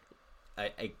to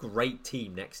a great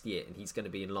team next year and he's going to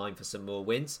be in line for some more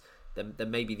wins, then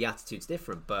maybe the attitude's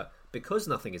different. But because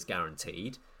nothing is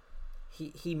guaranteed,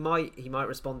 he might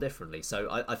respond differently.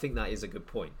 So I think that is a good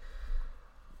point.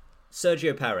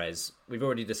 Sergio Perez, we've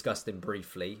already discussed him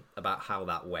briefly about how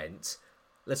that went.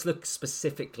 Let's look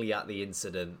specifically at the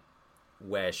incident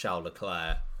where Charles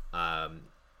Leclerc,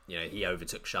 he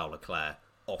overtook Charles Leclerc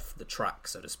off the track,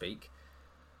 so to speak.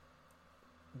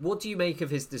 What do you make of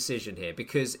his decision here?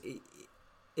 Because,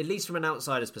 at least from an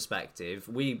outsider's perspective,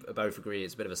 we both agree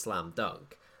it's a bit of a slam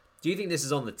dunk. Do you think this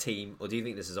is on the team, or do you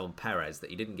think this is on Perez, that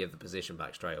he didn't give the position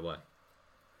back straight away?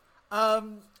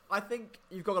 I think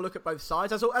you've got to look at both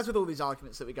sides, as with all these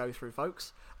arguments that we go through,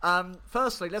 folks.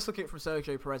 Firstly, let's look at it from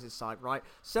Sergio Perez's side, right?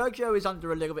 Sergio is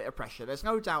under a little bit of pressure. There's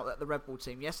no doubt that the Red Bull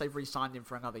team, yes, they've re-signed him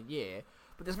for another year,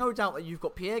 but there's no doubt that you've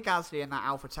got Pierre Gasly and that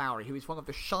AlphaTauri, who is one of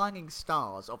the shining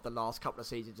stars of the last couple of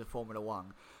seasons of Formula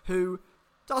 1, who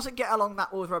doesn't get along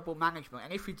that well with Red Bull management,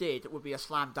 and if he did, it would be a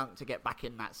slam dunk to get back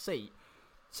in that seat.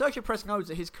 Sergio Perez knows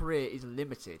that his career is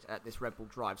limited at this Red Bull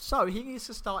drive, so he needs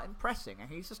to start impressing, and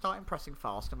he needs to start impressing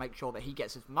fast to make sure that he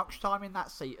gets as much time in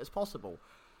that seat as possible.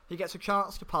 He gets a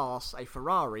chance to pass a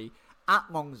Ferrari at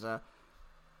Monza,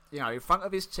 in front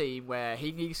of his team, where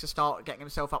he needs to start getting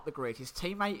himself up the grid. His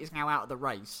teammate is now out of the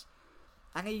race,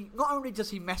 and not only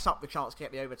does he mess up the chance to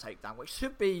get the overtake done, which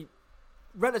should be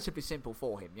relatively simple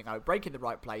for him, break in the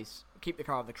right place, keep the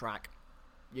car on the track,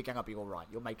 you're going to be alright,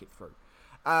 you'll make it through.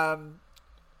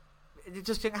 It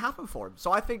just didn't happen for him.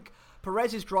 So I think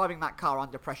Perez is driving that car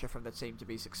under pressure from the team to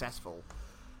be successful.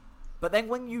 But then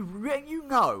when you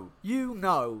know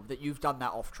that you've done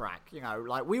that off track,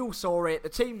 like we all saw it, the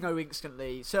team know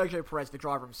instantly. Sergio Perez, the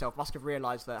driver himself, must have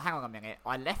realised that, hang on a minute,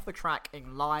 I left the track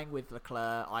in line with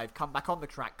Leclerc, I've come back on the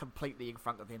track completely in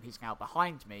front of him, he's now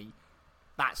behind me.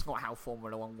 That's not how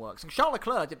Formula 1 works. And Charles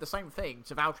Leclerc did the same thing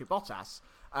to Valtteri Bottas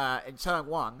in turn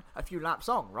 1 a few laps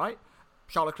on, right?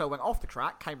 Charles Leclerc went off the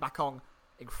track, came back on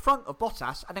in front of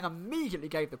Bottas, and then immediately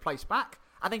gave the place back,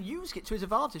 and then used it to his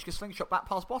advantage to slingshot back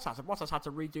past Bottas, and Bottas had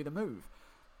to redo the move.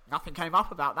 Nothing came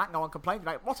up about that, no one complained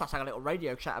about it. Bottas had a little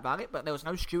radio chat about it, but there was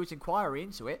no steward inquiry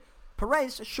into it.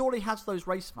 Perez surely has those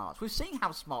race smarts. We've seen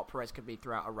how smart Perez can be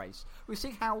throughout a race. We've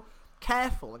seen how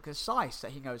careful and concise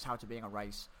that he knows how to be in a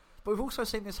race. But we've also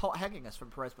seen this hot-headedness from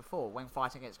Perez before. When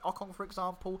fighting against Ocon, for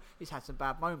example, he's had some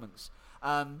bad moments.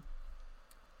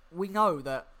 We know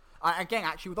that, again,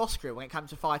 actually with Austria, when it came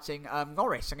to fighting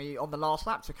Norris, and he, on the last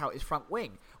lap, took out his front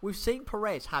wing, we've seen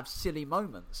Perez have silly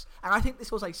moments. And I think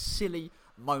this was a silly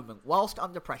moment, whilst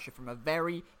under pressure from a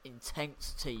very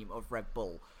intense team of Red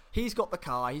Bull. He's got the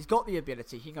car, he's got the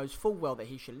ability, he knows full well that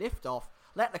he should lift off,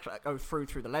 let Leclerc go through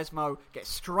the Lesmo, get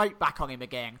straight back on him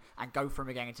again, and go for him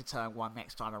again into turn 1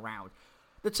 next time around.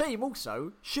 The team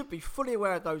also should be fully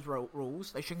aware of those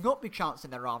rules. They should not be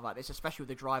chancing their arm like this, especially with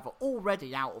the driver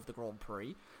already out of the Grand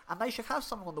Prix. And they should have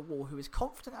someone on the wall who is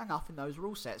confident enough in those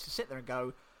rule sets to sit there and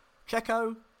go,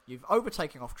 Checo, you've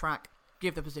overtaken off track,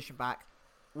 give the position back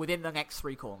within the next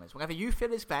 3 corners. Whenever you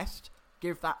feel is best,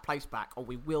 give that place back or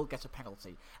we will get a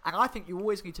penalty. And I think you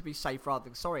always need to be safe rather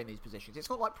than sorry in these positions. It's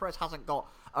not like Perez hasn't got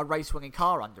a race-winning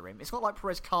car under him. It's not like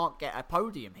Perez can't get a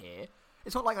podium here.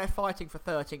 It's not like they're fighting for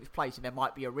 13th place and there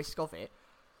might be a risk of it.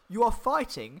 You are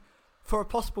fighting for a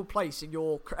possible place in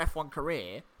your F1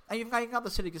 career, and you've made another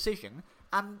silly decision,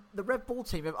 and the Red Bull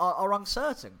team are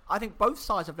uncertain. I think both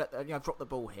sides have dropped the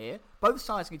ball here. Both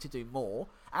sides need to do more,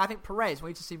 and I think Perez, we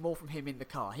need to see more from him in the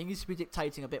car. He needs to be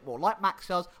dictating a bit more, like Max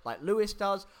does, like Lewis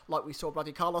does, like we saw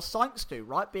bloody Carlos Sainz do,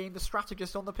 right? Being the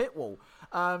strategist on the pit wall.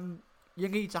 You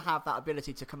need to have that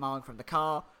ability to command from the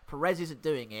car. Perez isn't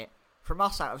doing it. From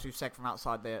us, as we've said, from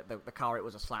outside the car, it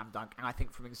was a slam dunk. And I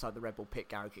think from inside the Red Bull pit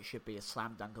garage, it should be a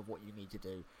slam dunk of what you need to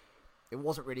do. It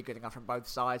wasn't really good enough from both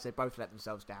sides. They both let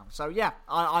themselves down. So, yeah,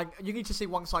 you need to see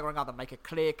one side or another make a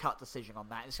clear-cut decision on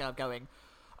that instead of going,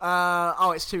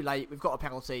 it's too late, we've got a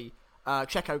penalty.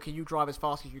 Checo, can you drive as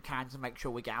fast as you can to make sure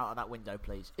we get out of that window,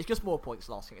 please? It's just more points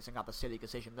lost. It's another silly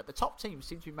decision that the top teams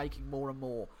seem to be making more and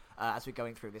more as we're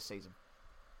going through this season.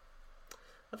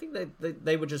 I think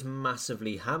they were just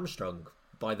massively hamstrung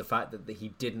by the fact that he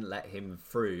didn't let him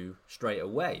through straight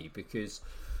away, because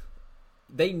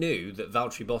they knew that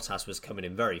Valtteri Bottas was coming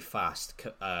in very fast.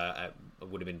 It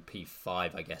would have been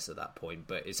P5, I guess, at that point.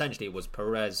 But essentially it was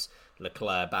Perez,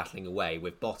 Leclerc battling away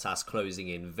with Bottas closing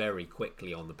in very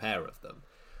quickly on the pair of them.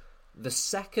 the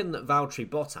second that Valtteri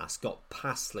Bottas got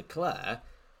past Leclerc,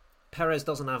 Perez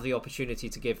doesn't have the opportunity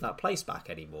to give that place back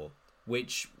anymore,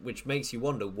 which makes you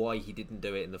wonder why he didn't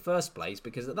do it in the first place,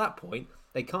 because at that point,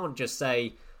 they can't just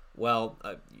say, well,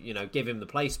 give him the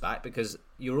place back, because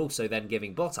you're also then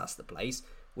giving Bottas the place,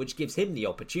 which gives him the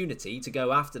opportunity to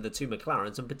go after the two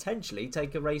McLarens and potentially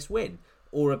take a race win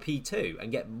or a P2 and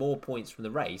get more points from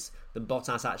the race than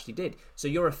Bottas actually did. So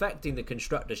you're affecting the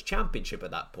Constructors' Championship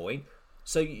at that point.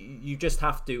 So you just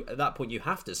have to, at that point, you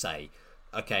have to say,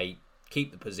 okay,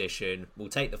 keep the position, we'll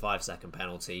take the 5-second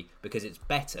penalty because it's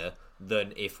better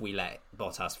than if we let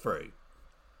Bottas through.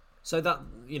 So that,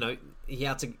 he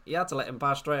had to let him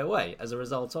pass straight away as a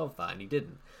result of that, and he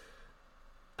didn't.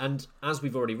 And as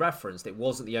we've already referenced, it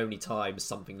wasn't the only time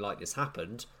something like this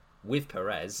happened with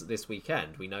Perez this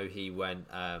weekend. We know he went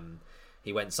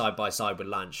side by side with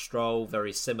Lance Stroll,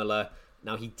 very similar.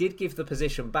 Now, he did give the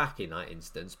position back in that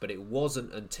instance, but it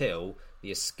wasn't until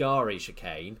the Ascari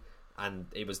chicane, and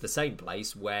it was the same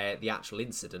place where the actual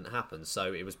incident happened.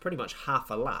 So it was pretty much half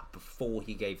a lap before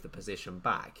he gave the position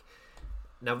back.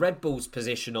 Now, Red Bull's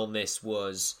position on this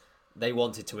was they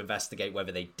wanted to investigate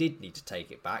whether they did need to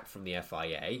take it back from the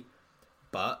FIA,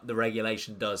 but the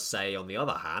regulation does say, on the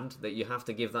other hand, that you have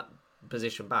to give that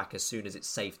position back as soon as it's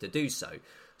safe to do so.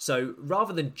 So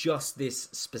rather than just this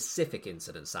specific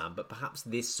incident, Sam, but perhaps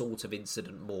this sort of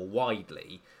incident more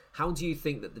widely, how do you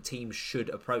think that the team should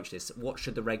approach this? What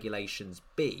should the regulations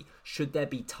be? Should there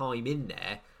be time in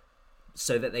there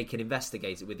so that they can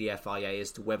investigate it with the FIA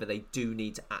as to whether they do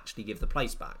need to actually give the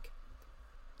place back?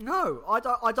 No,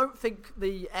 I don't think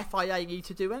the FIA need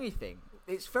to do anything.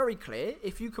 It's very clear.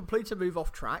 If you complete a move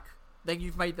off track, then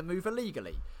you've made the move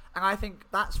illegally. And I think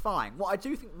that's fine. What I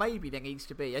do think maybe there needs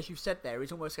to be, as you've said there,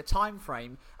 is almost a time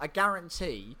frame, a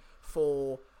guarantee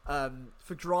for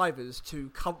drivers to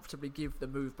comfortably give the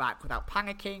move back without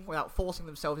panicking, without forcing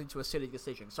themselves into a silly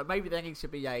decision. So maybe there needs to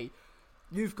be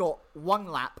you've got one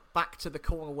lap back to the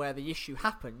corner where the issue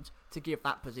happened to give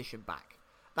that position back.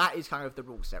 That is kind of the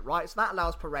rule set, right? So that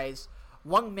allows Perez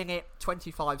 1 minute,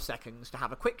 25 seconds to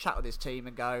have a quick chat with his team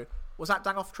and go, was that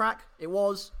done off track? It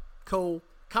was. Cool.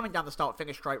 Coming down the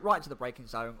start-finish straight, right into the braking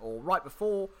zone, or right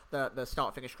before the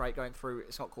start-finish straight, going through,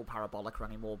 it's not called Parabolica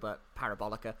anymore, but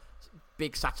Parabolica,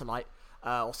 big satellite,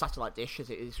 or satellite dish as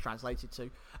it is translated to.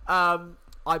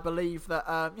 I believe that,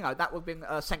 that would have been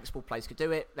a sensible place to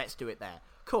do it. Let's do it there.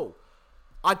 Cool.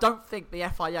 I don't think the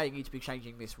FIA need to be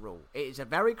changing this rule. It is a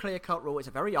very clear-cut rule. It's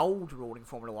a very old rule in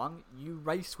Formula 1. You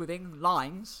race within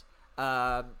lines.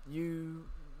 You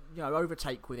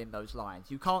overtake within those lines.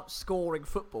 You can't score in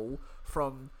football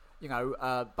from,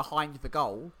 behind the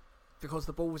goal because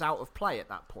the ball's out of play at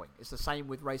that point. It's the same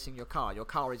with racing your car. Your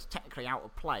car is technically out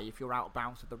of play if you're out of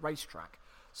bounds of the racetrack.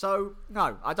 So,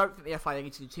 no, I don't think the FIA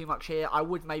needs to do too much here. I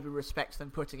would maybe respect them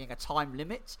putting in a time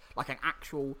limit, like an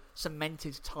actual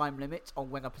cemented time limit on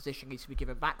when a position needs to be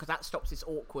given back, because that stops this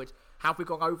awkward, have we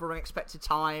gone over an expected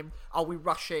time? Are we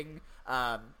rushing?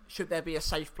 Should there be a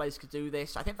safe place to do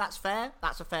this? I think that's fair.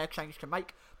 That's a fair change to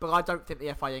make, but I don't think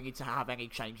the FIA need to have any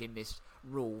change in this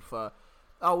rule for,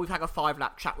 we've had a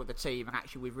 5-lap chat with the team, and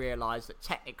actually we've realised that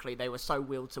technically they were so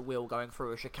wheel-to-wheel going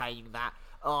through a chicane that,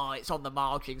 it's on the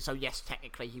margin, so yes,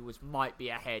 technically he might be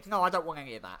ahead. No, I don't want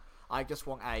any of that. I just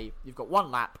want you've got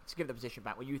 1 lap to give the position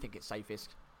back where you think it's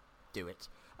safest. Do it.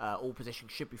 All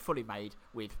positions should be fully made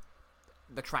with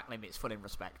the track limits full in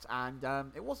respect, and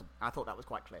it wasn't. I thought that was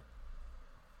quite clear.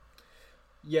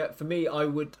 Yeah, for me, I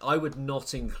would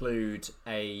not include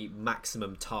a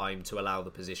maximum time to allow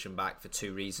the position back for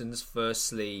 2 reasons.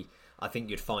 Firstly, I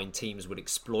think you'd find teams would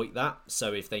exploit that.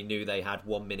 So if they knew they had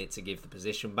 1 minute to give the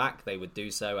position back, they would do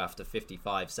so after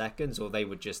 55 seconds, or they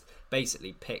would just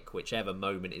basically pick whichever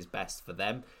moment is best for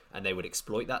them, and they would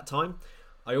exploit that time.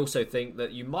 I also think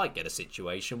that you might get a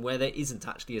situation where there isn't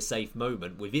actually a safe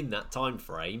moment within that time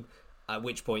frame, at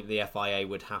which point the FIA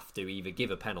would have to either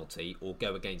give a penalty or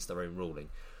go against their own ruling.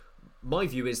 My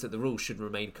view is that the rules should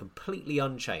remain completely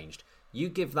unchanged. You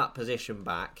give that position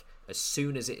back as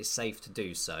soon as it is safe to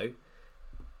do so.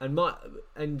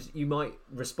 And you might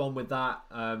respond with that,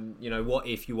 what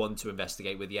if you want to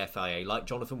investigate with the FIA, like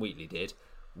Jonathan Wheatley did?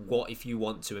 What if you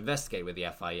want to investigate with the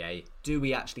FIA? Do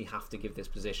we actually have to give this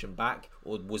position back,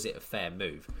 or was it a fair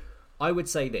move? I would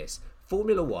say this.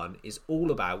 Formula 1 is all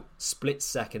about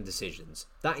split-second decisions.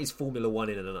 That is Formula 1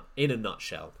 in a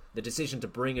nutshell. The decision to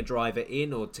bring a driver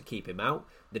in or to keep him out,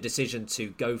 the decision to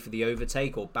go for the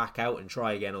overtake or back out and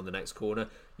try again on the next corner.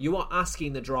 You are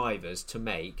asking the drivers to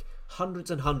make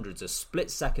hundreds and hundreds of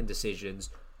split-second decisions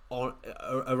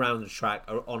around the track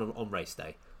on race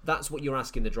day. That's what you're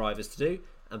asking the drivers to do,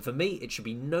 and for me, it should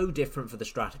be no different for the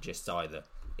strategists either.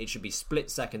 It should be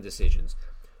split-second decisions.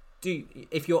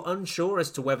 If you're unsure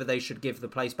as to whether they should give the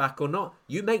place back or not,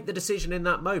 you make the decision in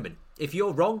that moment. If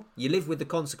you're wrong, you live with the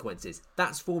consequences.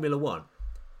 That's Formula One.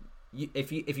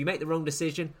 If you make the wrong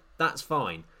decision, that's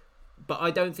fine. But I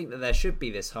don't think that there should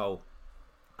be this whole,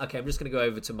 okay, I'm just going to go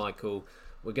over to Michael,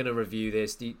 we're going to review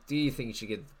this. Do you think he should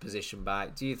get the position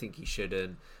back? Do you think he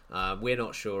shouldn't? We're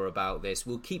not sure about this.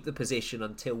 We'll keep the position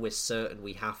until we're certain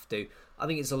we have to. I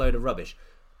think it's a load of rubbish.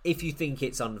 If you think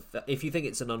it's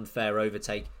an unfair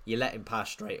overtake, you let him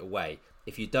pass straight away.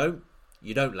 If you don't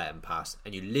let him pass,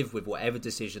 and you live with whatever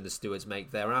decision the stewards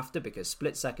make thereafter, because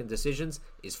split-second decisions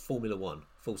is Formula One.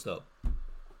 Full stop.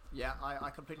 Yeah, I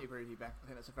completely agree with you, Ben. I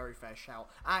think that's a very fair shout.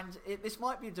 And this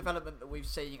might be a development that we've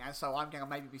seen, and so I'm going to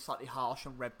maybe be slightly harsh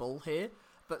on Red Bull here,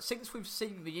 but since we've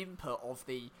seen the input of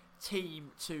the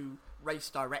team to race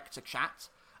director chat,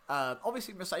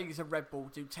 obviously Mercedes and Red Bull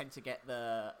do tend to get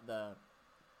the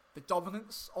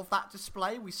dominance of that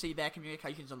display. We see their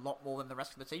communications a lot more than the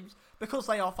rest of the teams because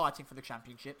they are fighting for the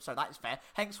championship, so that is fair.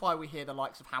 Hence why we hear the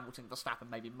likes of Hamilton and Verstappen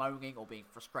maybe moaning or being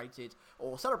frustrated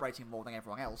or celebrating more than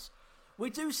everyone else. We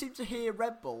do seem to hear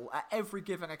Red Bull at every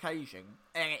given occasion,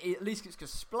 and at least it's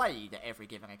displayed at every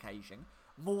given occasion,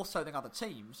 more so than other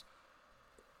teams.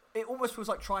 It almost feels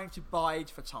like trying to bide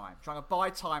for time, trying to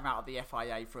buy time out of the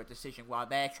FIA for a decision while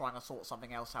they're trying to sort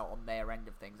something else out on their end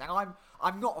of things. And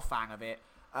I'm not a fan of it.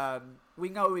 We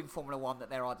know in Formula 1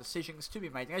 that there are decisions to be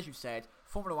made, and as you said,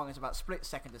 Formula 1 is about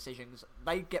split-second decisions.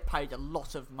 They get paid a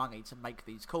lot of money to make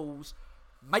these calls.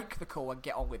 Make the call and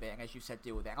get on with it, and as you said,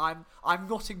 deal with it. And I'm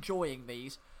not enjoying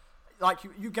these. Like,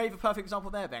 you gave a perfect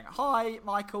example there, Ben. Hi,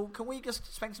 Michael, can we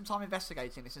just spend some time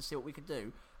investigating this and see what we can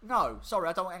do? No, sorry,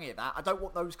 I don't want any of that. I don't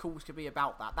want those calls to be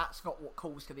about that. That's not what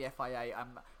calls to the FIA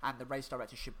and the race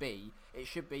director should be. It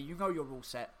should be, you know your rule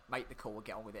set, make the call and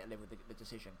get on with it and live with the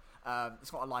decision.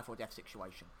 It's not a life or death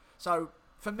situation. So,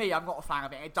 for me, I'm not a fan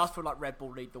of it. It does feel like Red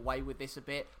Bull lead the way with this a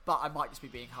bit, but I might just be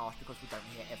being harsh because we don't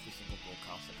hear every single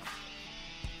broadcast that comes.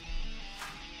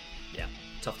 Yeah,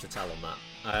 tough to tell on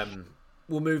that.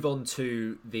 We'll move on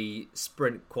to the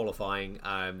sprint qualifying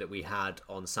that we had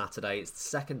on Saturday. It's the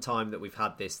second time that we've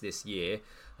had this year.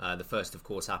 The first, of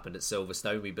course, happened at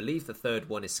Silverstone. We believe the third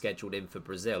one is scheduled in for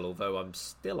Brazil, although I'm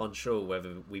still unsure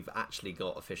whether we've actually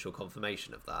got official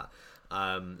confirmation of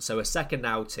that. So a second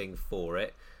outing for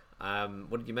it.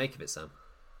 What did you make of it, Sam?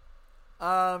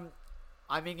 I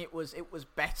mean, it was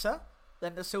better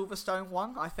than the Silverstone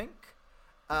one, I think.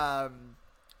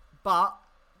 But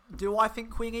do I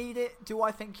think we need it? Do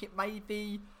I think it made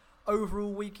the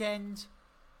overall weekend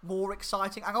more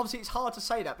exciting? And obviously it's hard to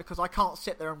say that because I can't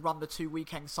sit there and run the two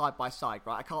weekends side by side,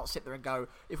 right? I can't sit there and go,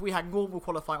 if we had normal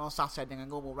qualifying on Saturday and a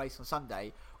normal race on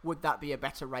Sunday, would that be a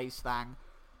better race than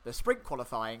the sprint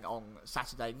qualifying on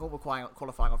Saturday, normal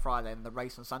qualifying on Friday and the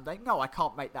race on Sunday? No, I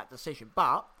can't make that decision.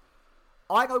 But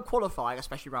I know qualifying,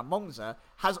 especially around Monza,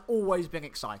 has always been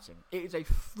exciting. It is a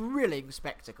thrilling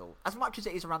spectacle, as much as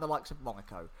it is around the likes of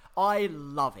Monaco. I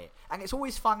love it. And it's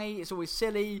always funny, it's always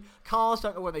silly, cars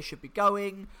don't know where they should be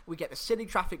going, we get the silly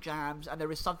traffic jams, and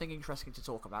there is something interesting to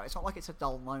talk about. It's not like it's a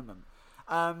dull moment.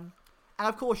 And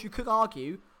of course, you could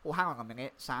argue, well, hang on a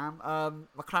minute, Sam,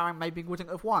 McLaren maybe wouldn't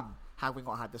have won had we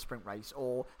not had the sprint race,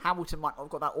 or Hamilton might not have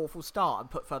got that awful start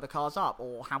and put further cars up,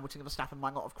 or Hamilton and Verstappen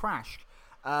might not have crashed.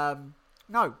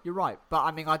 No, you're right. But,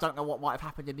 I mean, I don't know what might have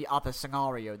happened in the other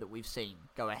scenario that we've seen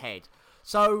go ahead.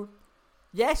 So,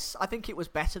 yes, I think it was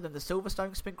better than the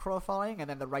Silverstone sprint qualifying and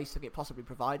then the race that it possibly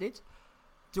provided.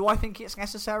 Do I think it's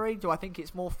necessary? Do I think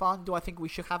it's more fun? Do I think we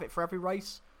should have it for every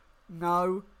race?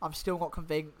 No, I'm still not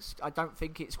convinced. I don't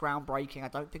think it's groundbreaking. I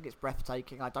don't think it's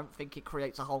breathtaking. I don't think it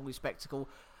creates a whole new spectacle.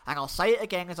 And I'll say it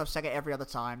again, as I've said it every other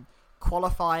time.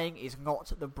 Qualifying is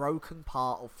not the broken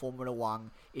part of Formula 1.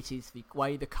 It is the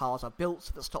way the cars are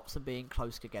built that stops them being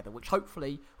close together, which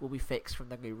hopefully will be fixed from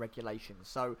the new regulations.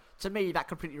 So, to me, that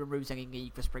completely removes any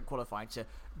need for sprint qualifying to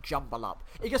jumble up.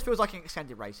 It just feels like an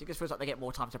extended race. It just feels like they get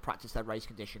more time to practice their race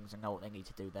conditions and know what they need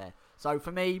to do there. So,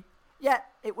 for me, yeah,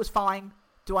 it was fine.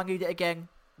 Do I need it again?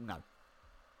 No.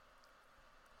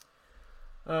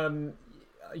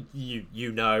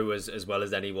 You know as well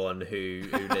as anyone who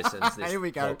listens to this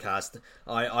podcast,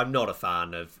 I'm not a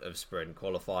fan of sprint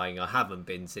qualifying. I haven't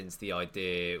been since the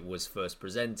idea was first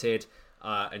presented,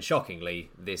 and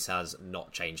shockingly, this has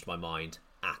not changed my mind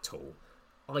at all.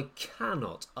 I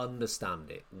cannot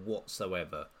understand it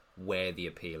whatsoever where the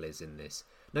appeal is in this.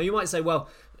 Now, you might say, well,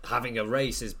 having a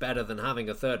race is better than having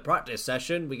a third practice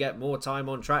session. We get more time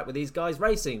on track with these guys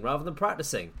racing rather than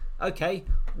practicing. Okay,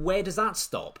 where does that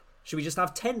stop? Should we just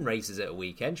have 10 races at a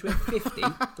weekend? Should we have 50?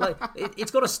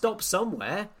 It's got to stop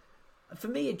somewhere. For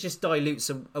me, it just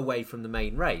dilutes away from the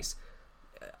main race.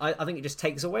 I think it just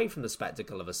takes away from the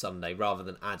spectacle of a Sunday rather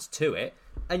than adds to it.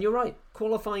 And you're right,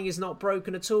 qualifying is not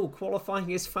broken at all. Qualifying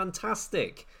is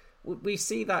fantastic. We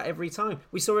see that every time.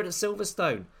 We saw it at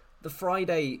Silverstone. The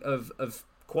Friday of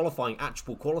qualifying,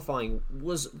 actual qualifying,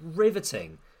 was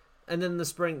riveting. And then the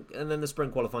spring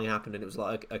qualifying happened, and it was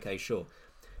like, okay, sure.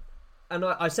 And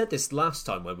I said this last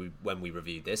time when we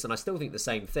reviewed this, and I still think the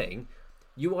same thing.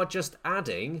 You are just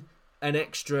adding an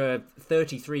extra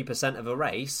 33% of a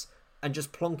race and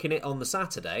just plonking it on the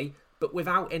Saturday, but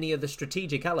without any of the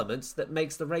strategic elements that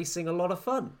makes the racing a lot of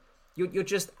fun.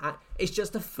 It's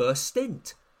just a first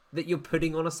stint that you're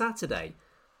putting on a Saturday.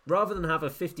 Rather than have a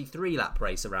 53 lap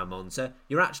race around Monza,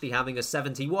 you're actually having a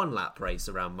 71 lap race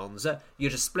around Monza.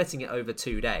 You're just splitting it over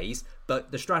 2 days,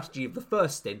 but the strategy of the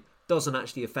first stint doesn't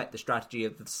actually affect the strategy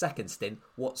of the second stint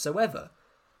whatsoever.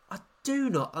 I do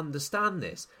not understand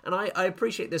this. And I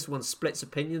appreciate this one splits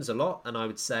opinions a lot, and I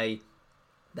would say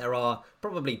there are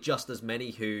probably just as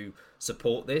many who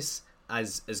support this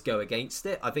as go against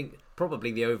it. I think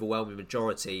probably the overwhelming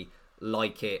majority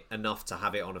like it enough to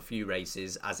have it on a few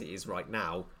races as it is right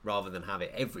now, rather than have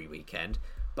it every weekend.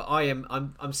 But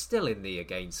I'm still in the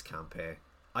against camp here.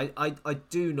 I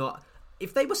do not.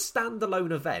 If they were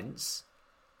standalone events,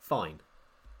 fine,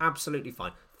 absolutely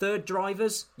fine. Third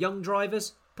drivers, young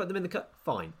drivers, put them in the cut,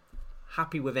 fine.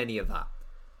 Happy with any of that.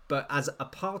 But as a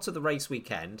part of the race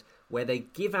weekend where they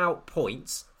give out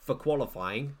points for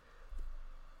qualifying,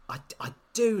 I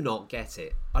do not get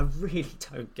it. I really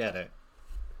don't get it.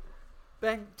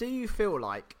 Ben, do you feel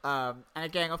like, and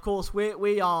again, of course,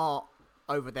 we are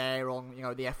over there on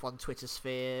the F1 Twitter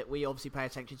sphere. We obviously pay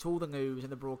attention to all the news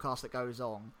and the broadcast that goes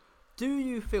on. Do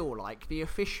you feel like the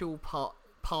official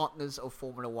partners of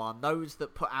Formula One, those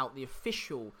that put out the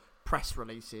official press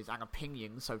releases and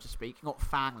opinions, so to speak, not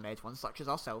fan-led ones such as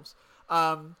ourselves,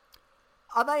 are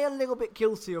they a little bit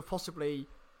guilty of possibly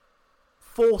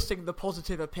forcing the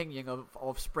positive opinion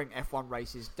of sprint F1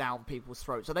 races down people's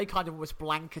throats? Are they kind of almost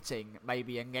blanketing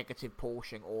maybe a negative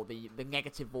portion or the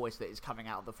negative voice that is coming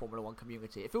out of the Formula One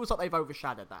community? It feels like they've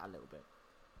overshadowed that a little bit.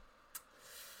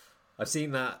 I've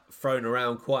seen that thrown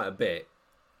around quite a bit,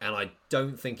 and I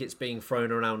don't think it's being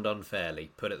thrown around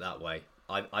unfairly, put it that way.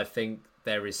 I think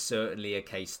there is certainly a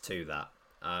case to that.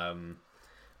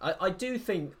 I do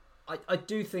think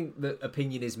that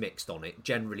opinion is mixed on it,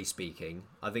 generally speaking.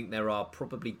 I think there are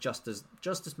probably just as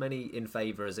many in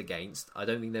favour as against. I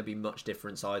don't think there'd be much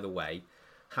difference either way.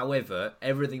 However,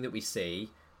 everything that we see,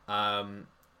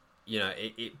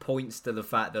 it points to the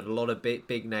fact that a lot of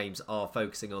big names are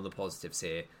focusing on the positives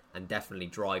here and definitely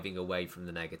driving away from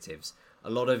the negatives. A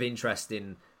lot of interest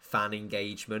in fan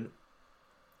engagement.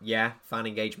 Yeah, fan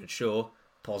engagement, sure.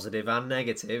 Positive and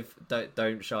negative.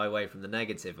 Don't shy away from the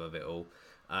negative of it all.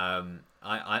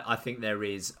 I think there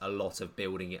is a lot of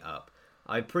building it up.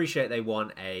 I appreciate they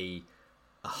want a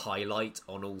highlight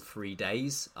on all 3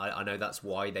 days. I know that's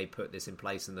why they put this in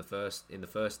place in the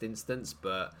first instance,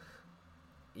 but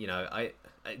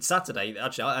Saturday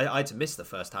actually I had to miss the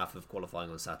first half of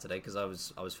qualifying on Saturday because I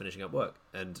was finishing up work,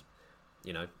 and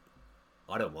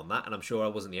I don't want that, and I'm sure I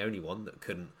wasn't the only one that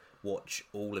couldn't watch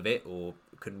all of it or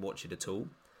couldn't watch it at all.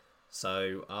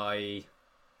 So I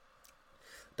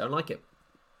don't like it.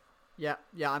 Yeah.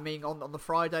 I mean, on the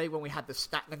Friday when we had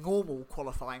the normal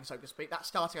qualifying, so to speak, that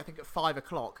starting I think at 5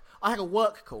 o'clock. I had a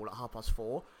work call at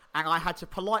 4:30, and I had to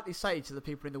politely say to the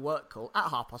people in the work call at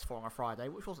 4:30 on a Friday,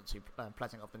 which wasn't too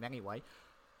pleasant of them anyway,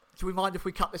 do we mind if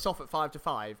we cut this off at 4 to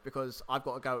 5 because I've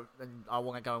got to go and I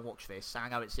want to go and watch this, and I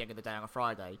know it's the end of the day on a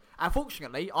Friday. And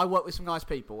fortunately, I work with some nice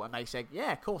people, and they said,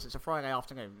 yeah, of course, it's a Friday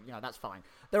afternoon, that's fine.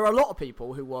 There are a lot of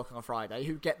people who work on a Friday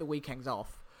who get the weekends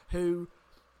off, who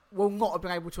will not have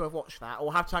been able to have watched that,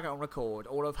 or have taken it on record,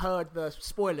 or have heard the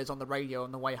spoilers on the radio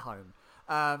on the way home.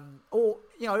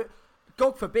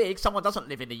 God forbid someone doesn't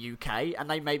live in the UK and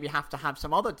they maybe have to have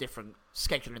some other different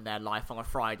schedule in their life on a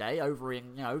Friday over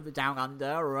in, the Down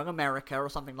Under or in America or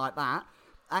something like that,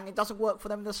 and it doesn't work for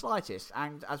them in the slightest.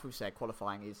 And as we've said,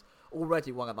 qualifying is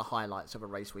already one of the highlights of a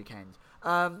race weekend.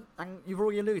 And you've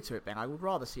already alluded to it, Ben. I would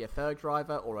rather see a third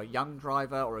driver or a young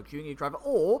driver or a junior driver,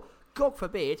 or God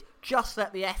forbid, just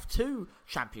let the F2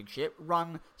 championship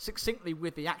run succinctly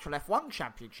with the actual F1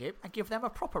 championship and give them a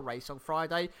proper race on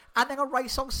Friday and then a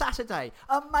race on Saturday.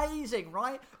 Amazing,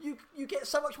 right? You get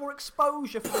so much more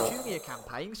exposure for the junior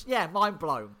campaigns. Yeah, mind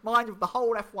blown. Mind of the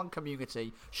whole F1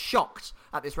 community shocked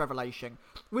at this revelation.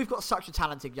 We've got such a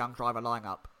talented young driver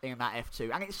lineup in that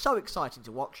F2, and it's so exciting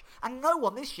to watch, and no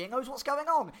one this year knows what's going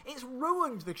on. It's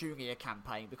ruined the junior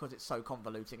campaign because it's so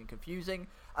convoluted and confusing,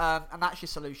 and that's your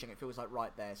solution, it feels like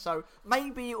right there. So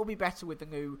maybe it will be better with the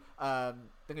new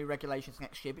regulations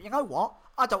next year. But you know what?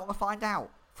 I don't want to find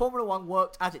out. Formula 1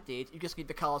 worked as it did. You just need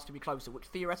the cars to be closer, which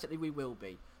theoretically we will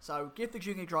be. So give the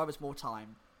junior drivers more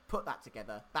time. Put that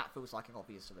together. That feels like an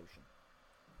obvious solution.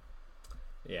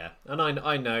 Yeah, and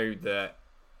I know that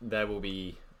there will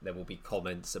be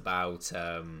comments about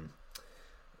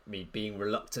me being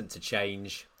reluctant to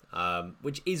change,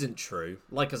 which isn't true.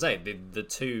 Like I say, the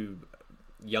two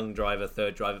young driver,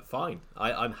 third driver, fine.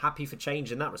 I'm happy for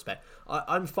change in that respect.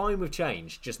 I'm fine with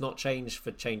change, just not change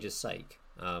for change's sake.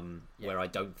 Where I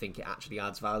don't think it actually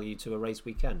adds value to a race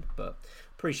weekend. But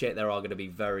appreciate there are going to be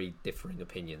very differing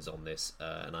opinions on this,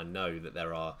 and I know that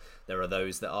there are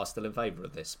those that are still in favour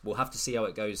of this. We'll have to see how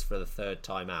it goes for the third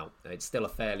time out. It's still a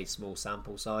fairly small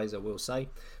sample size, I will say,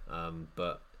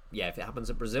 but yeah, if it happens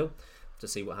at Brazil, to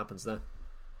see what happens there.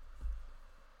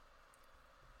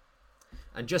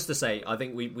 And just to say, I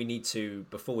think we need to,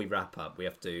 before we wrap up, we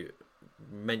have to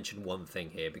mention one thing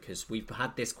here, because we've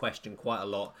had this question quite a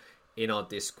lot in our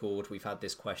Discord. We've had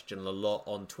this question a lot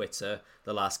on Twitter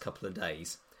the last couple of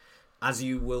days. As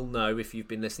you will know, if you've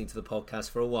been listening to the podcast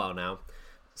for a while now,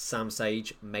 Sam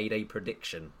Sage made a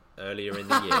prediction earlier in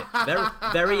the year. Very,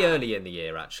 very early in the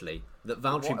year, actually, that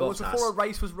Valtteri Bottas... It was before a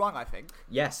race was run, I think.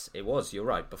 Yes, it was. You're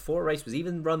right. Before a race was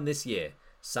even run this year,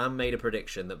 Sam made a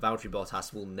prediction that Valtteri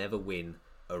Bottas will never win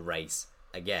a race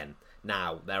again.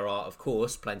 Now, there are, of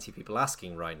course, plenty of people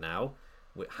asking right now,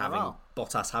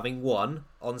 Bottas having won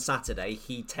on Saturday,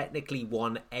 he technically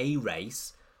won a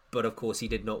race, but of course he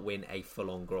did not win a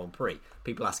full-on Grand Prix.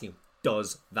 People asking,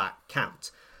 does that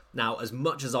count? Now, as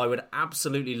much as I would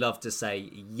absolutely love to say,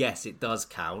 yes, it does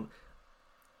count,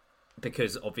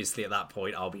 because obviously at that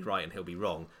point I'll be right and he'll be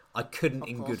wrong, I couldn't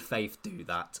in good faith do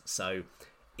that. So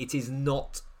it is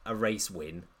not a race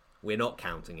win. We're not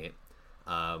counting it.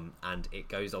 And it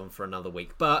goes on for another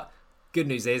week. But good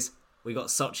news is, we got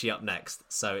Sochi up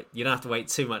next, so you don't have to wait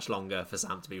too much longer for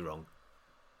Sam to be wrong.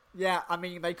 Yeah, I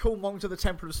mean, they call Monza the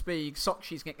Temple of Speed.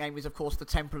 Sochi's nickname is, of course, the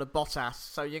Temple of Bottas,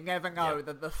 so you never know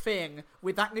that the thing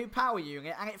with that new power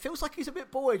unit, and it feels like he's a bit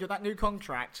buoyed with that new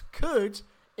contract, could,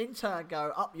 in turn,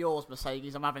 go up yours,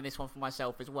 Mercedes. I'm having this one for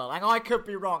myself as well. And I could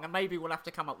be wrong, and maybe we'll have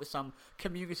to come up with some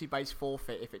community-based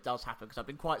forfeit if it does happen, because I've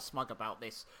been quite smug about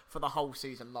this for the whole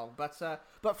season long. But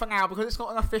for now, because it's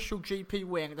not an official GP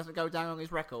win, it doesn't go down on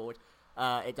his record,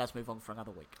 it does move on for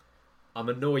another week. I'm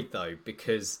annoyed, though,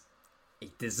 because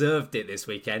he deserved it this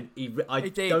weekend. I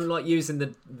did. Don't like using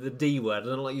the D word. I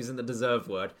don't like using the deserved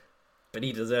word. But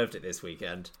he deserved it this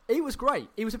weekend. He was great.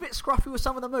 He was a bit scruffy with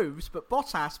some of the moves, but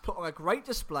Bottas put on a great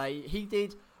display. He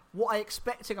did what I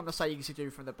expected a Mercedes to do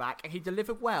from the back, and he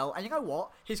delivered well. And you know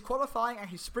what? His qualifying and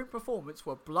his sprint performance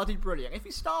were bloody brilliant. If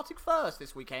he started first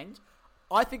this weekend,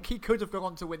 I think he could have gone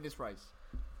on to win this race.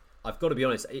 I've got to be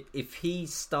honest, if he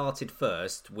started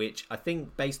first, which I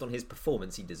think based on his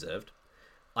performance he deserved,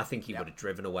 I think he would have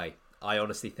driven away. I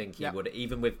honestly think he would,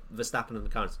 even with Verstappen and the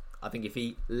cars. I think if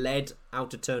he led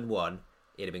out of turn one,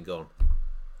 it'd have been gone.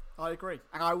 I agree.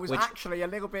 And I was actually a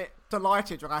little bit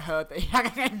delighted when I heard that he had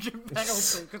an engine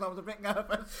penalty, because I was a bit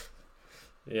nervous.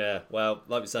 Yeah, well,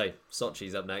 like we say,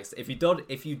 Sochi's up next. If you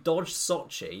dodge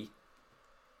Sochi,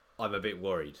 I'm a bit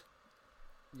worried.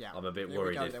 Yeah, I'm a bit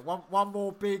worried. One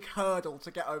more big hurdle to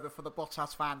get over for the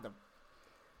Bottas fandom.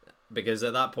 Because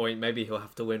at that point, maybe he'll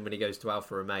have to win when he goes to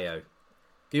Alfa Romeo.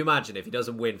 Can you imagine if he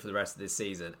doesn't win for the rest of this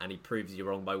season and he proves you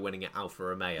wrong by winning at Alfa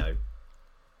Romeo?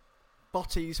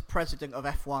 Bottas, president of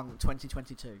F1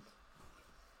 2022.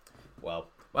 Well,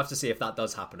 we'll have to see if that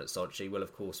does happen at Sochi. We'll,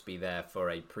 of course, be there for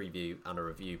a preview and a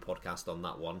review podcast on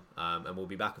that one. And we'll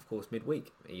be back, of course,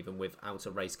 midweek, even without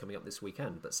a race coming up this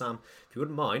weekend. But Sam, if you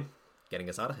wouldn't mind getting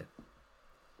us out of here.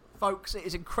 Folks, it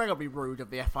is incredibly rude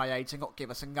of the FIA to not give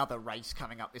us another race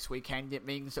coming up this weekend. It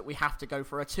means that we have to go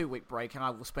for a 2-week break, and I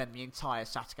will spend the entire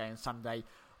Saturday and Sunday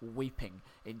weeping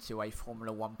into a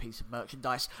Formula 1 piece of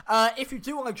merchandise. If you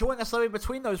do want to join us though in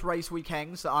between those race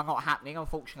weekends that are not happening,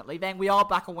 unfortunately, then we are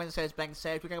back on Wednesday, as Ben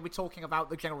said. We're going to be talking about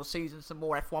the general season, some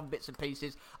more F1 bits and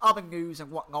pieces, other news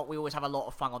and whatnot. We always have a lot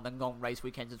of fun on the non-race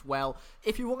weekends as well.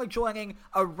 If you want to join in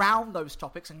around those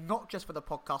topics, and not just for the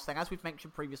podcast, then as we've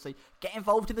mentioned previously, get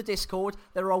involved in the Discord.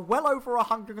 There are well over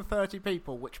 130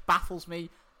 people, which baffles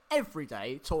me every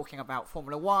day, talking about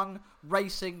Formula 1,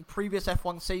 racing, previous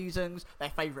F1 seasons, their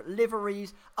favourite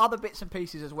liveries, other bits and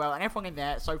pieces as well, and everyone in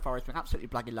there so far has been absolutely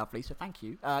bloody lovely, so thank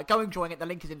you. Go and join it, the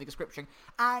link is in the description.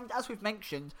 And as we've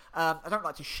mentioned, I don't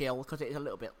like to shill because it is a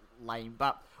little bit lame,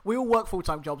 but we all work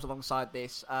full-time jobs alongside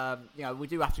this. We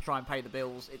do have to try and pay the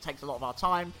bills. It takes a lot of our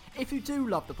time. If you do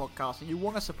love the podcast and you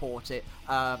want to support it,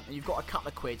 and you've got a couple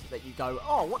of quid that you go,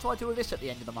 oh, what do I do with this at the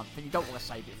end of the month? And you don't want to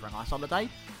save it for a nice holiday,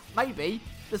 maybe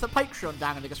there's a Patreon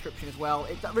down in the description as well.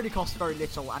 It really costs very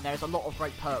little, and there's a lot of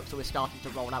great perks that we're starting to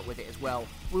roll out with it as well.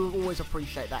 We will always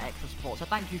appreciate that extra support, so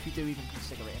thank you if you do even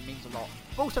consider it. It means a lot.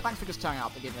 But also, thanks for just turning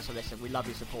up and giving us a listen. We love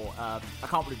your support. I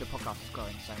can't believe the podcast is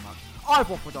growing so much. I've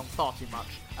waffled on far too much.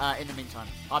 In the meantime,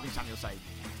 I've been Samuel Sage.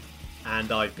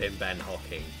 And I've been Ben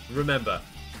Hocking. Remember,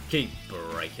 keep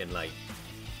breaking late.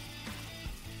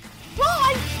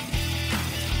 Bye!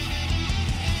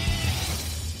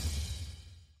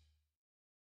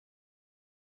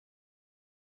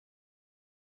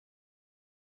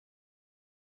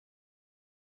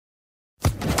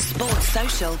 Sports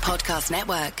Social Podcast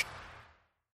Network.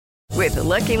 With the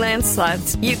Lucky Land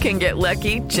Slots, you can get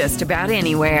lucky just about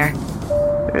anywhere.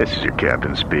 This is your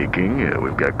captain speaking.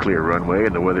 We've got clear runway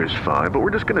and the weather's fine, but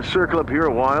we're just going to circle up here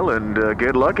a while and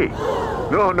get lucky.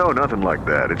 No, nothing like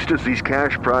that. It's just these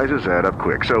cash prizes add up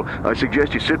quick. So I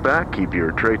suggest you sit back, keep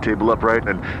your tray table upright,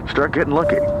 and start getting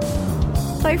lucky.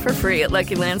 Play for free at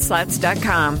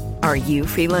LuckyLandSlots.com. Are you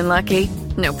feeling lucky?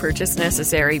 No purchase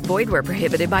necessary. Void where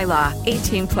prohibited by law.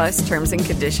 18+ terms and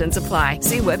conditions apply.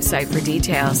 See website for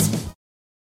details.